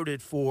that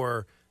voted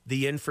for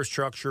the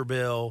infrastructure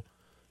bill,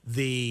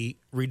 the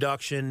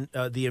reduction,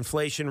 the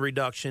Inflation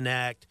Reduction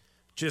Act,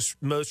 just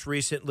most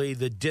recently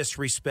the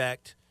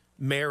Disrespect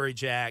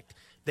Marriage Act.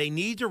 They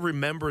need to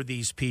remember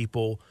these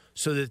people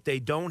so that they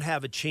don't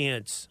have a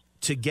chance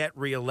to get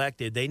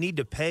reelected. They need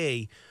to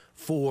pay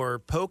for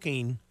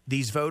poking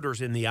these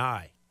voters in the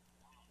eye.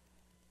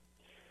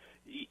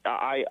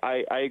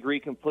 I agree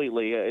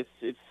completely.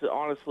 It's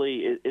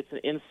honestly, it's an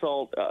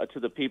insult to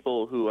the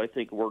people who I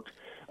think worked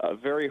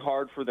very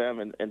hard for them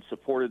and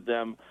supported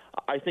them.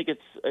 I think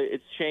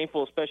it's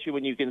shameful, especially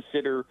when you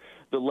consider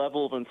the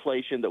level of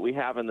inflation that we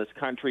have in this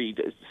country,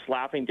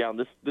 slapping down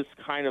this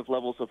kind of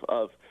levels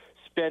of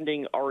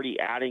spending, already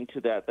adding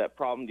to that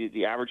problem.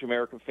 The average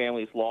American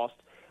family has lost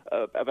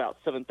about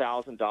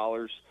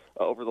 $7,000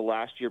 over the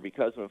last year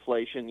because of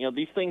inflation.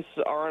 These things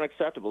are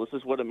unacceptable. This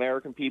is what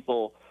American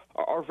people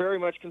are very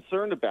much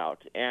concerned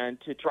about, and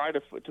to try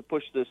to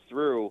push this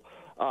through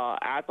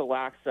at the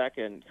last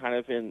second, kind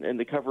of in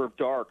the cover of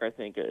dark, I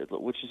think,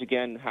 which is,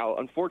 again, how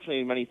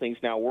unfortunately many things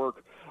now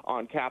work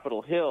on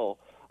Capitol Hill,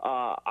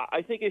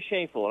 I think is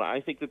shameful, and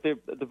I think that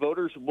the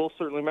voters will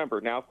certainly remember.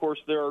 Now, of course,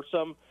 there's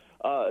some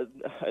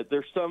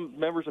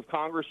members of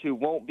Congress who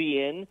won't be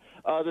in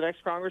the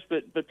next Congress,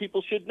 but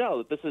people should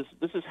know that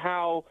this is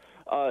how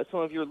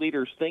some of your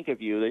leaders think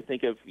of you. They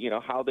think of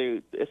how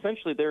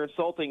they're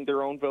insulting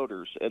their own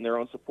voters and their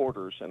own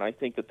supporters, and I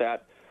think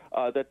that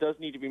does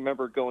need to be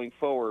remembered going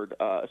forward,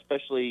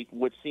 especially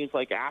what seems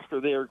like after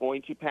they're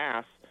going to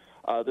pass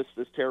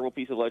this terrible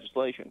piece of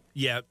legislation.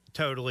 Yeah,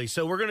 totally.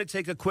 So we're going to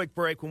take a quick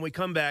break. When we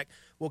come back,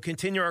 we'll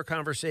continue our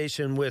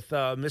conversation with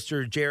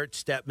Mr. Jarrett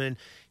Stepman.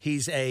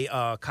 He's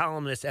a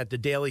columnist at the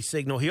Daily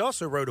Signal. He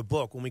also wrote a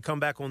book. When we come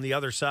back on the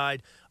other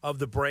side of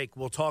the break,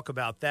 we'll talk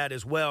about that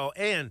as well.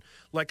 And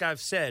like I've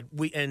said,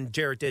 and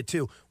Jarrett did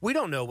too, we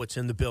don't know what's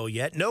in the bill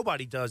yet.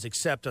 Nobody does,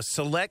 except a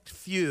select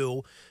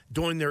few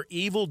doing their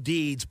evil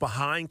deeds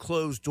behind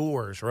closed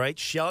doors, right?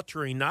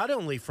 Sheltering not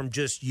only from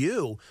just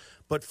you,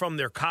 but from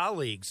their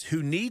colleagues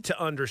who need to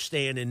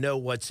understand and know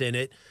what's in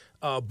it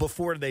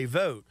before they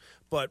vote.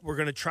 But we're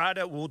going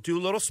to we'll do a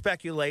little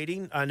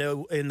speculating. I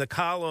know in the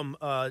column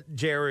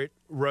Jarrett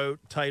wrote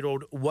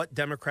titled "What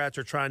Democrats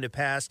Are Trying to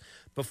Pass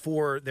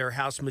Before Their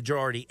House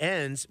Majority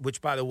Ends,"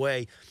 which, by the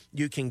way,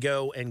 you can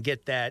go and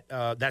get that.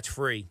 That's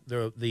free.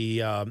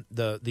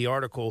 The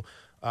article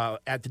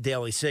at the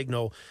Daily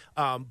Signal.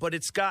 But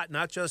it's got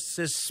not just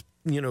this,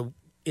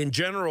 in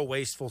general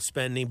wasteful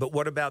spending, but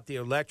what about the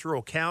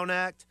Electoral Count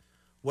Act?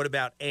 What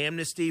about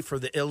amnesty for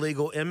the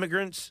illegal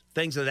immigrants?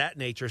 Things of that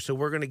nature. So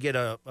we're going to get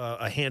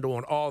a handle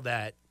on all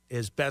that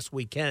as best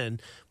we can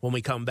when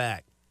we come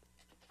back.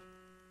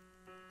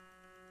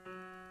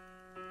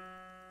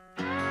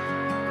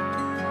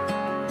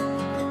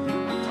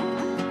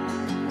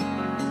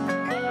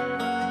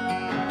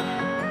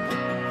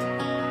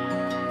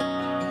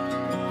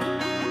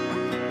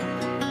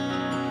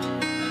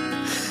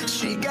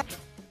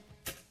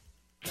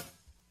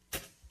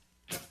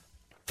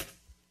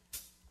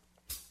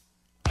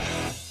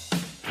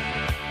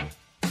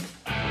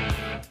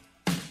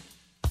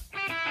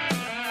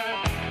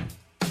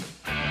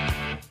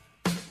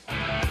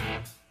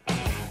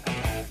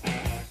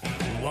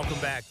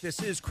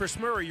 This is Chris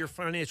Murray, your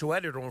financial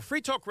editor on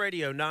Free Talk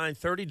Radio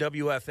 930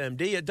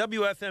 WFMD at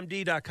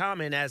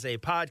WFMD.com. And as a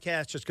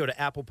podcast, just go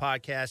to Apple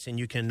Podcasts and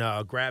you can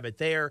grab it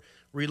there,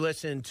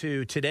 re-listen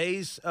to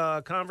today's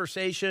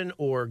conversation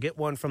or get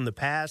one from the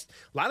past.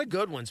 A lot of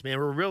good ones, man.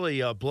 We're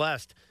really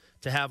blessed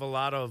to have a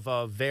lot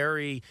of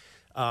very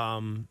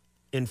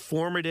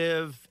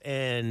informative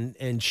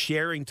and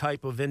sharing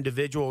type of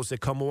individuals that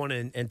come on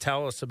and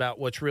tell us about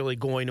what's really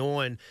going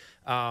on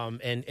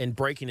and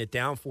breaking it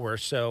down for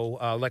us. So,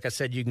 like I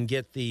said, you can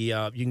get you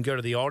can go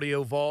to the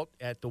Audio Vault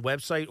at the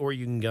website, or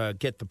you can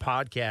get the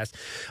podcast.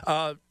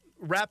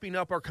 Wrapping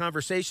up our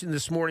conversation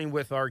this morning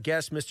with our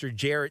guest, Mr.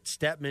 Jarrett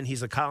Stepman.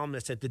 He's a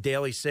columnist at the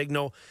Daily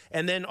Signal.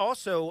 And then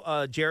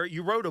also, Jarrett,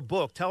 you wrote a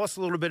book. Tell us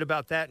a little bit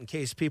about that in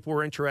case people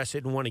are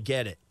interested and want to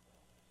get it.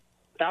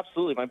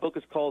 Absolutely. My book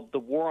is called The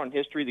War on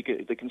History,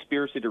 the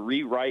Conspiracy to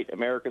Rewrite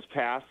America's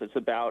Past. It's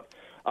about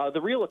the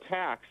real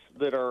attacks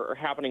that are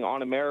happening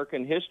on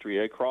American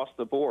history across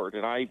the board.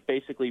 And I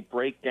basically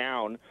break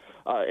down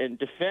and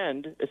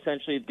defend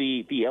essentially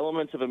the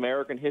elements of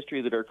American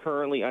history that are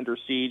currently under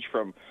siege,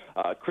 from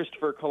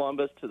Christopher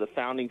Columbus to the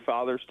Founding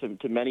Fathers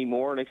to many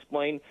more, and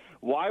explain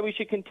why we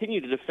should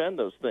continue to defend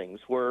those things.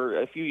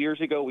 Where a few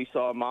years ago we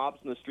saw mobs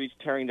in the streets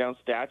tearing down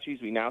statues,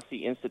 we now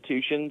see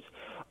institutions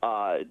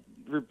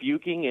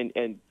rebuking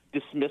and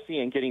dismissing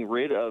and getting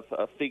rid of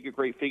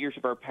great figures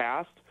of our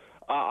past.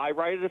 I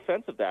write a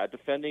defense of that,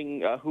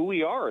 defending who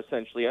we are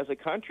essentially as a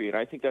country, and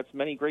I think that's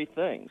many great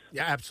things.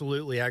 Yeah,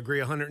 absolutely. I agree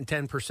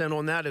 110%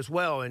 on that as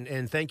well,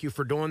 and thank you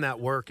for doing that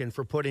work and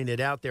for putting it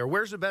out there.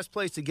 Where's the best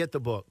place to get the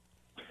book?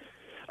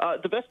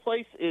 The best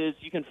place is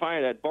you can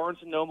find it at Barnes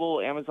 &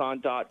 Noble,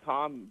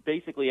 Amazon.com,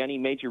 basically any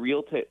major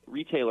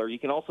retailer. You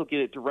can also get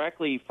it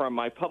directly from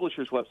my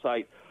publisher's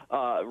website,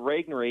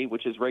 Regnery,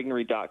 which is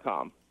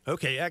Regnery.com.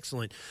 Okay,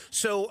 excellent.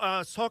 So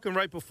talking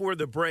right before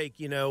the break,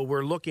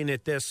 we're looking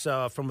at this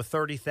from a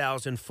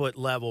 30,000-foot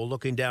level,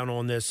 looking down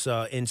on this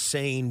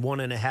insane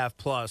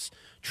 $1.5+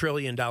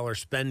 trillion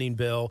spending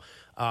bill.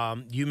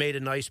 You made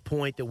a nice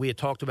point that we had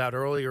talked about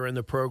earlier in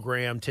the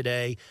program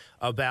today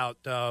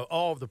about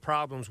all of the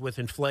problems with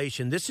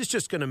inflation. This is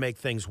just going to make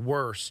things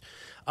worse.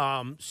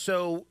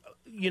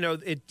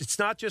 It's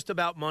not just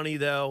about money,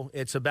 though.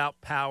 It's about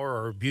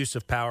power, or abuse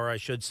of power, I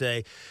should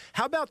say.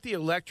 How about the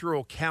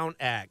Electoral Count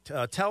Act?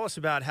 Tell us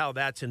about how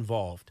that's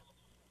involved.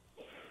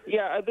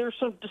 Yeah, there's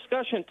some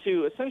discussion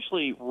to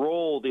essentially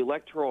roll the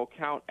Electoral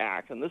Count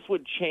Act, and this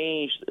would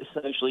change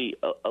essentially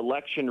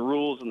election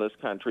rules in this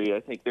country. I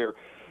think there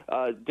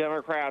are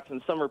Democrats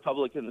and some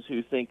Republicans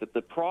who think that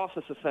the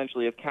process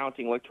essentially of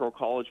counting Electoral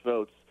College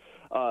votes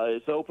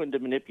is open to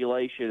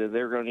manipulation, and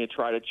they're going to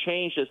try to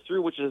change this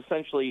through, which is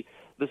essentially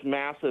this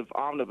massive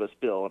omnibus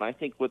bill. And I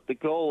think what the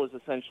goal is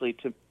essentially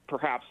to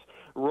perhaps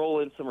roll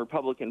in some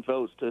Republican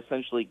votes to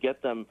essentially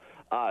get them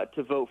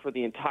to vote for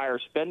the entire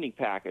spending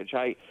package.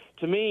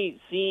 To me,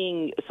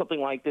 seeing something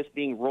like this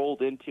being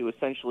rolled into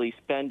essentially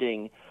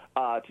spending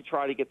to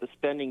try to get the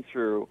spending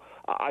through,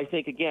 I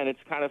think, again, it's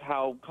kind of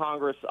how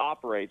Congress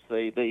operates.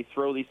 They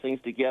throw these things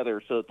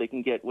together so that they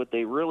can get what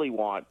they really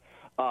want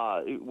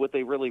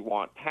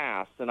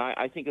passed. And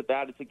I think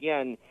that is,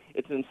 again,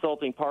 it's an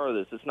insulting part of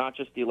this. It's not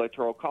just the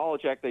Electoral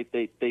College Act.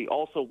 They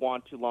also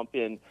want to lump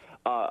in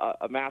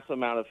a massive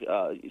amount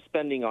of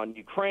spending on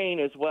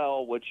Ukraine as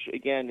well, which,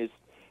 again,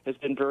 has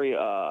been very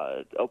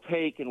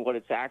opaque in what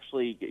it's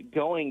actually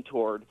going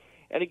toward.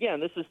 And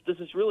again, this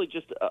is really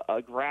just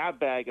a grab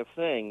bag of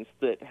things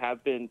that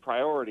have been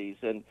priorities.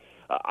 And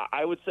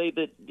I would say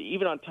that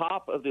even on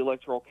top of the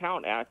Electoral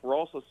Count Act, we're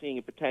also seeing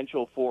a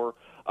potential for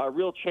a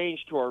real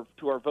change to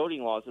our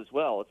voting laws as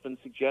well. It's been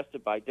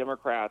suggested by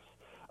Democrats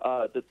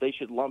that they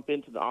should lump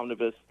into the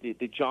omnibus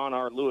the John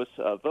R. Lewis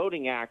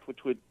Voting Act,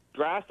 which would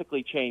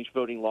drastically change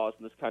voting laws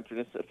in this country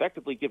and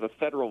effectively give a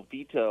federal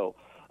veto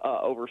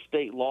over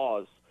state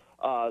laws.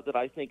 That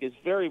I think is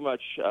very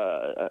much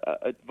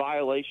a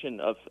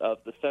violation of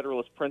the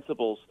Federalist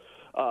principles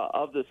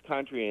of this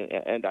country.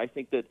 And I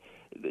think that,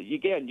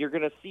 again, you're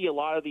going to see a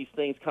lot of these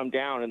things come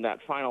down in that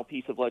final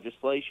piece of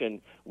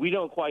legislation. We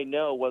don't quite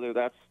know whether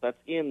that's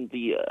in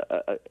the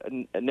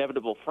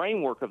inevitable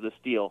framework of this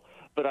deal,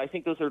 but I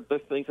think those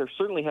things that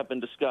certainly have been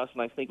discussed,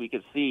 and I think we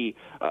could see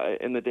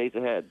in the days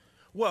ahead.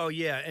 Well,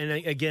 yeah, and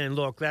again,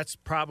 look, that's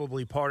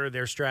probably part of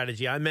their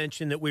strategy. I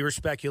mentioned that we were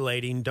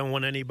speculating. Don't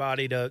want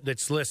anybody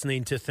that's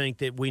listening to think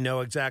that we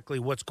know exactly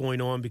what's going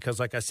on because,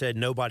 like I said,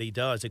 nobody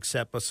does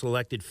except a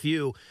selected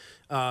few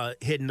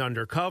hidden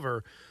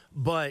undercover.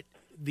 But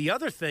the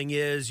other thing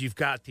is you've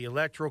got the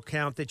electoral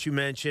count that you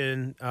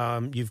mentioned.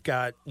 You've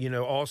got,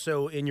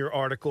 also in your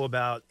article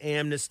about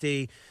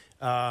amnesty,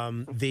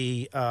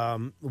 the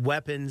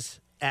Weapons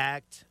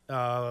Act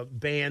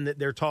ban that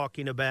they're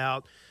talking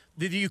about.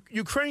 The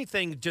Ukraine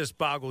thing just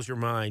boggles your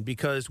mind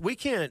because we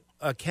can't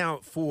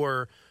account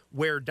for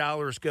where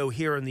dollars go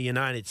here in the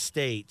United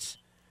States.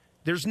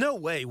 There's no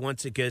way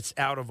once it gets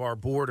out of our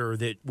border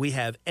that we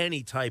have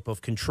any type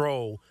of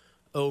control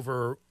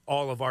over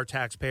all of our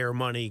taxpayer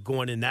money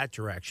going in that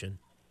direction.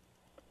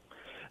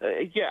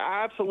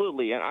 Yeah,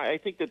 absolutely. And I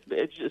think that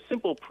it's just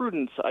simple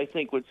prudence, I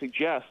think, would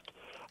suggest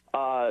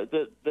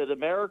that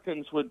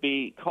Americans would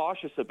be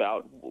cautious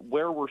about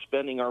where we're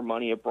spending our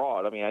money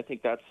abroad. I mean, I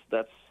think that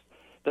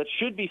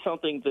should be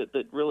something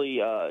that really,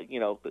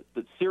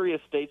 that serious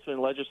statesmen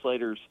and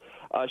legislators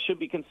should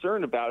be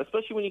concerned about,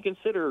 especially when you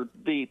consider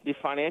the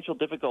financial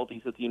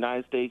difficulties that the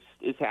United States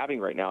is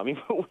having right now. I mean,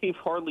 we've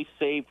hardly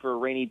saved for a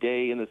rainy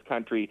day in this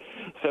country.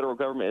 The federal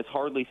government has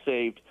hardly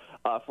saved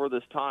for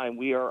this time.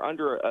 We are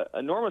under an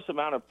enormous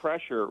amount of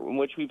pressure in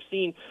which we've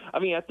seen,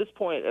 at this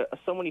point,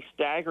 so many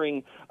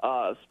staggering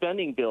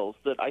spending bills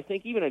that I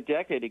think even a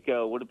decade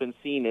ago would have been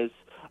seen as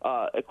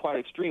quite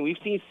extreme. We've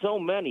seen so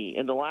many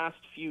in the last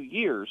few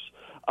years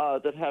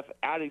that have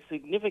added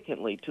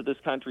significantly to this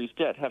country's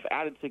debt, have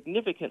added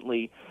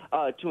significantly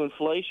to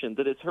inflation,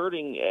 that it's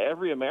hurting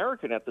every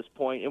American at this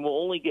point and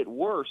will only get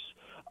worse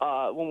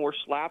when we're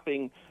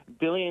slapping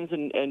billions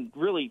and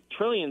really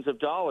trillions of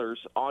dollars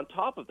on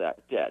top of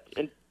that debt.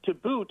 And to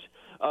boot,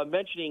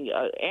 mentioning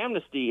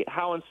amnesty,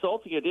 how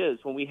insulting it is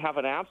when we have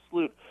an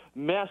absolute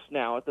mess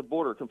now at the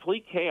border,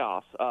 complete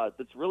chaos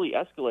that's really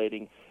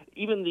escalating.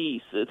 Even the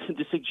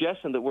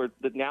suggestion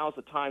that now is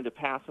the time to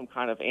pass some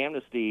kind of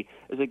amnesty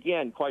is,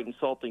 again, quite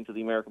insulting to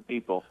the American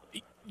people.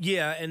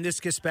 Yeah, and this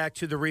gets back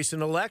to the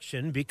recent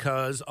election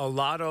because a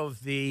lot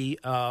of the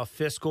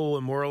fiscal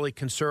and morally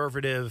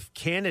conservative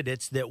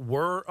candidates that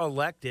were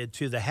elected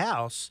to the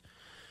House,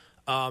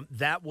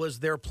 that was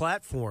their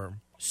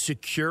platform,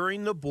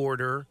 securing the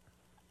border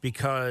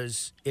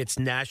because it's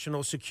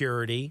national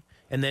security.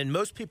 And then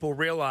most people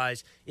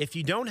realize if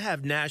you don't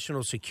have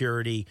national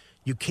security,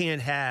 you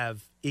can't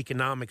have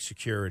economic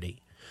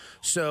security.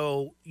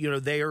 So,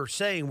 they are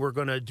saying we're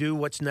going to do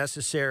what's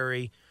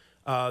necessary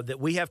that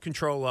we have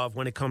control of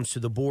when it comes to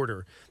the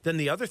border. Then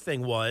the other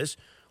thing was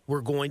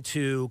we're going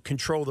to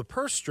control the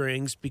purse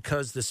strings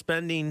because the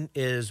spending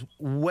is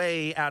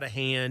way out of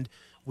hand.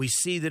 We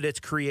see that it's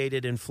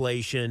created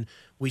inflation.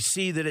 We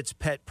see that it's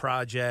pet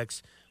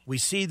projects. We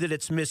see that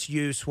it's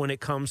misuse when it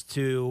comes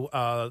to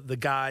the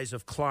guise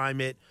of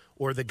climate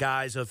or the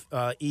guise of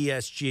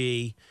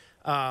ESG.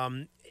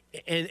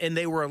 And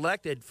they were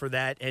elected for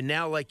that. And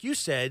now, like you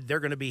said, they're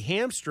going to be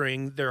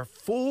hamstring their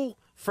full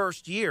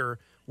first year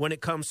when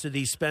it comes to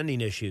these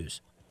spending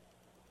issues.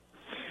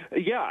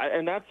 Yeah,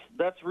 and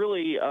that's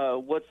really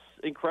what's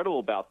incredible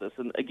about this.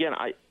 And again,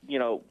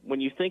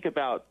 when you think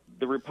about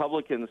the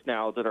Republicans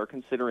now that are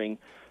considering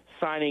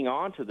signing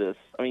on to this,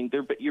 I mean,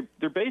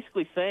 they're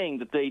basically saying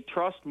that they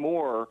trust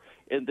more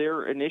in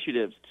their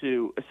initiatives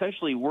to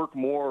essentially work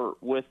more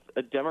with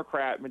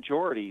Democrat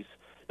majorities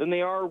than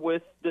they are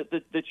with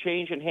the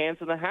change in hands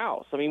in the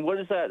House. I mean, what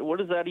does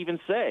that even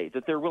say,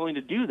 that they're willing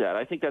to do that?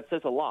 I think that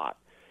says a lot.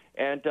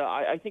 And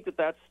I think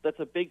that's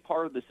a big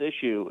part of this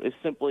issue is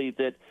simply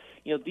that,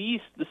 the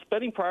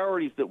spending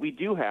priorities that we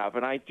do have,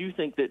 and I do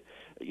think that,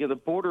 the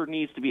border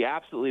needs to be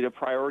absolutely the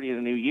priority in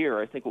the new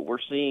year. I think what we're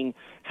seeing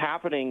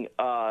happening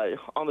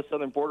on the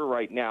southern border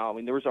right now, I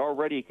mean, there was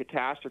already a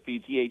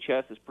catastrophe.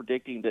 DHS is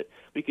predicting that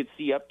we could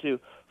see up to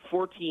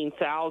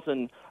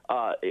 14,000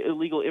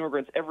 illegal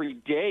immigrants every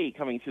day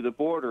coming through the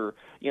border.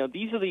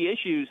 These are the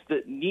issues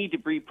that need to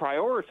be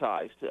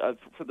prioritized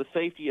for the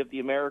safety of the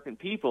American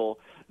people.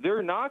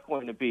 They're not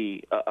going to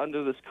be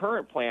under this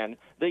current plan.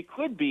 They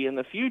could be in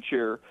the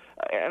future,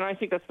 and I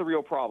think that's the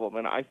real problem.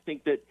 And I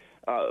think that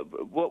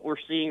what we're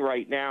seeing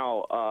right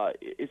now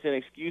is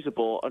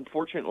inexcusable.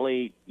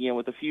 Unfortunately,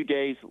 with a few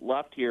days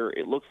left here,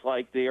 it looks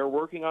like they are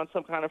working on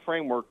some kind of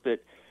framework that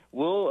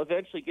will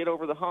eventually get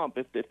over the hump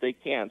if they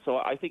can. So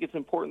I think it's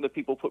important that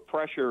people put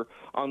pressure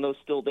on those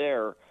still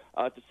there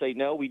to say,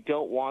 no, we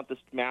don't want this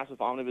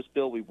massive omnibus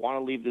bill. We want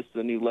to leave this to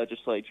the new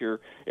legislature.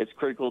 It's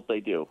critical that they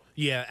do.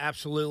 Yeah,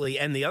 absolutely.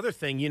 And the other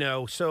thing,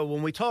 so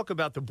when we talk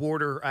about the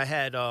border, I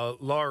had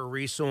Laura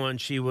Reese on.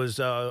 She was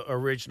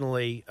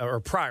originally, or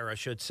prior, I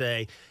should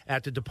say,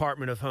 at the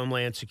Department of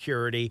Homeland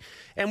Security.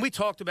 And we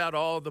talked about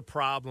all the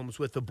problems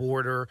with the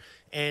border.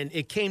 And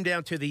it came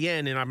down to the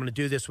end, and I'm going to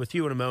do this with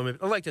you in a moment.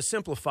 I'd like to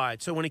simplify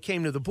it. So when it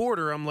came to the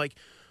border, I'm like,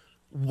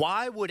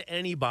 why would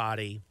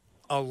anybody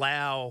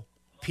allow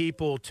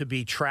people to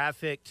be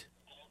trafficked,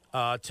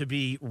 to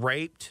be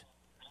raped,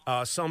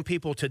 some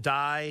people to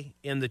die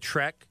in the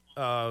trek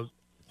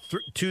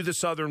to the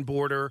southern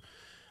border?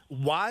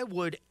 Why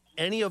would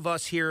any of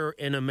us here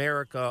in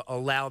America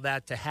allow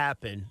that to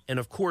happen? And,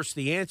 of course,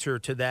 the answer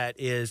to that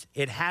is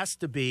it has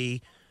to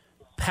be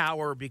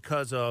power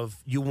because of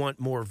you want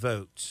more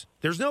votes.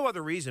 There's no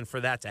other reason for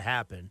that to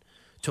happen,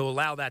 to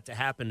allow that to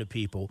happen to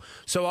people.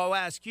 So I'll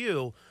ask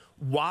you,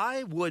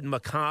 why would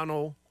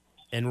McConnell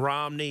and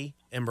Romney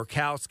and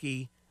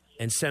Murkowski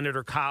and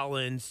Senator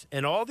Collins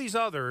and all these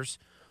others,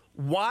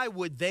 why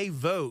would they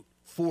vote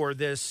for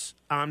this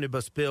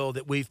omnibus bill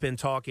that we've been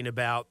talking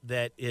about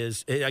that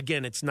is,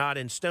 again, it's not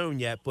in stone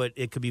yet, but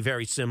it could be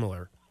very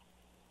similar?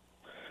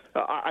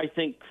 I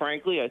think,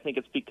 frankly,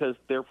 it's because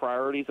their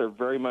priorities are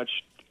very much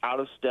out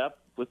of step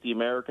with the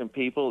American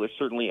people. They're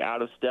certainly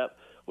out of step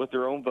with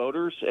their own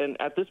voters. And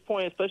at this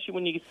point, especially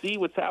when you see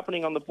what's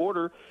happening on the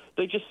border,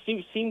 they just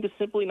seem to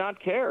simply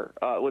not care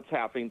what's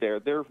happening there.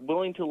 They're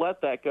willing to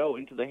let that go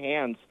into the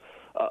hands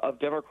of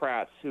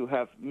Democrats who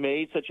have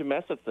made such a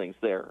mess of things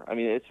there. I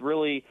mean, it's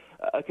really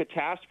a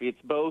catastrophe.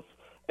 It's both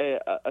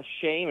a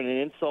shame and an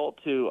insult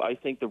to, I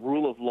think, the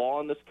rule of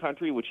law in this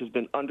country, which has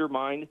been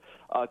undermined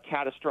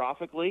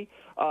catastrophically.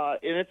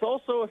 And it's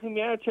also a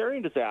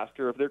humanitarian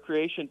disaster of their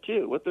creation,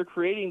 too. What they're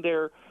creating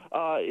there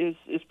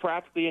is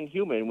practically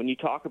inhuman. When you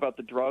talk about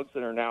the drugs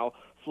that are now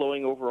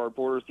flowing over our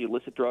borders, the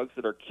illicit drugs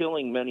that are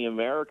killing many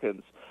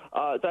Americans,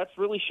 that's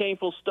really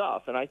shameful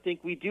stuff. And I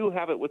think we do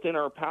have it within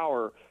our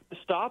power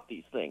stop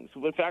these things.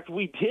 In fact,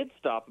 we did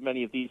stop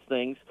many of these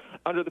things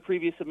under the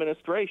previous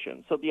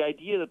administration. So the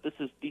idea that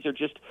these are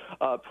just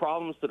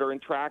problems that are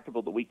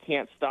intractable, that we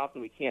can't stop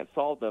them, we can't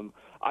solve them,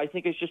 I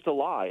think is just a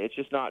lie. It's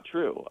just not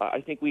true.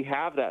 I think we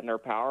have that in our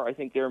power. I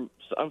think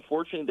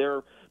unfortunately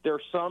there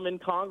are some in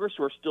Congress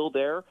who are still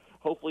there.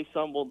 Hopefully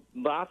some will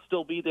not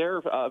still be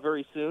there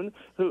very soon,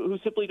 who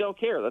simply don't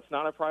care. That's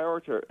not a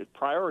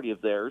priority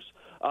of theirs,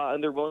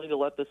 and they're willing to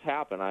let this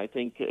happen. I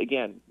think,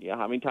 again,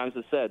 how many times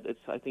I've said,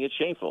 I think it's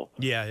shameful.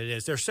 Yeah, it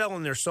is. They're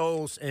selling their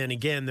souls, and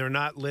again, they're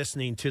not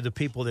listening to the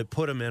people that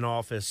put them in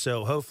office.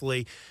 So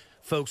hopefully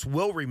folks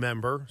will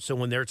remember, so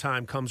when their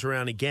time comes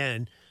around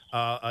again,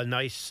 a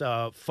nice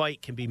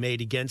fight can be made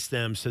against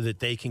them so that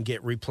they can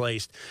get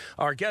replaced.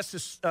 Our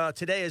guest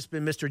today has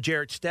been Mr.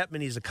 Jarrett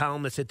Stepman. He's a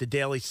columnist at the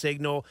Daily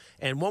Signal.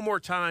 And one more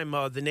time,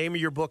 the name of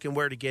your book and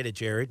where to get it,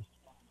 Jared.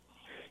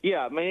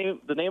 Yeah,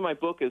 the name of my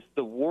book is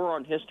The War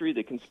on History,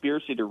 The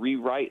Conspiracy to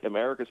Rewrite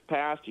America's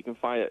Past. You can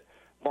find it at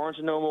Barnes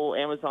 & Noble,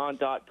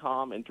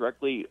 Amazon.com, and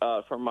directly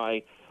from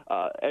my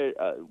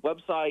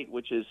website,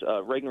 which is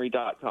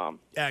Regnery.com.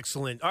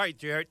 Excellent. All right,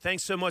 Jared,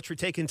 thanks so much for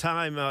taking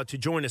time to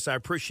join us. I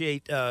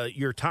appreciate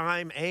your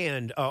time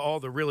and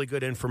all the really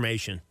good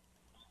information.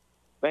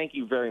 Thank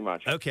you very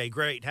much. Okay,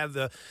 great. Have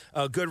the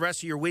good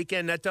rest of your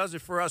weekend. That does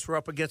it for us. We're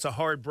up against a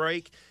hard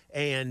break,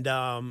 and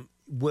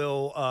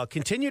we'll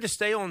continue to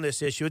stay on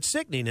this issue. It's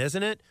sickening,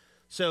 isn't it?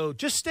 So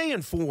just stay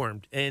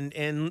informed and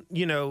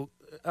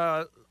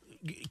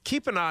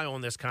keep an eye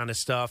on this kind of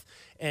stuff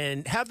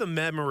and have the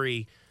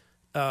memory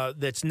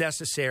that's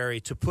necessary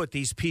to put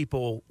these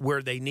people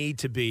where they need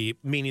to be,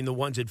 meaning the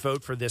ones that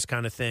vote for this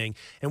kind of thing,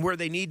 and where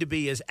they need to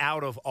be is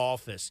out of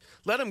office.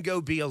 Let them go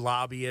be a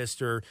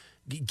lobbyist or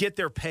get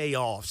their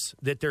payoffs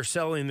that they're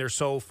selling their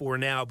soul for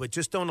now, but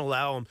just don't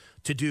allow them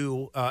to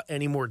do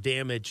any more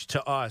damage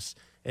to us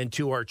and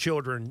to our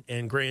children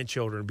and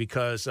grandchildren,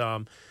 because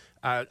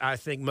I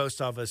think most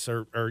of us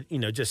are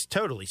just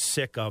totally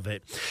sick of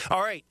it.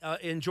 All right,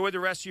 enjoy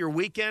the rest of your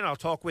weekend. I'll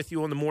talk with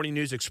you on the Morning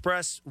News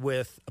Express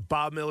with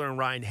Bob Miller and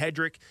Ryan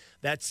Hedrick.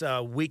 That's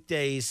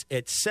weekdays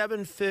at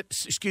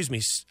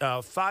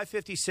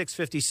 5:50,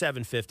 6:50,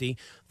 7:50.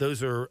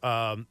 Those are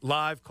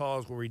live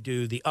calls where we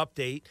do the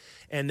update,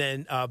 and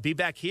then be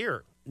back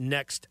here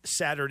next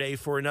Saturday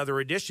for another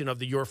edition of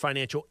the Your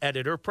Financial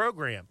Editor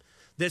program.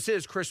 This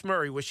is Chris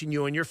Murray wishing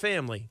you and your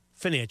family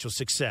financial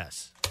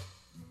success.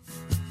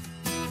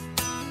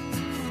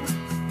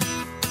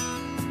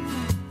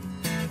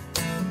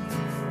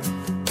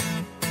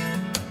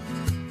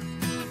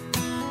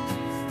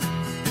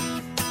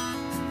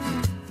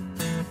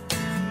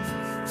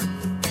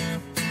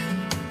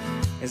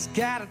 It's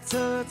got a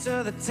touch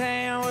of the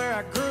town where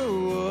I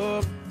grew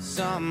up.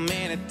 Something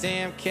in it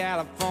damn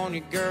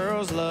California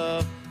girls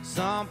love.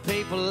 Some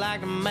people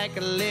like to make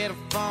a little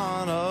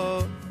fun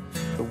of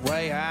the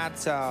way I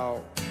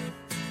talk.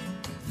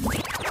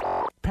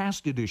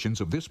 Past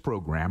editions of this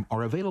program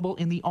are available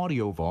in the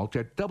audio vault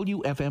at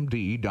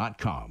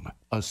WFMD.com,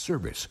 a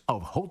service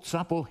of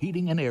Holtzapfel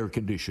Heating and Air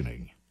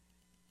Conditioning.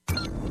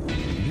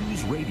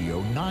 News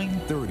Radio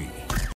 930.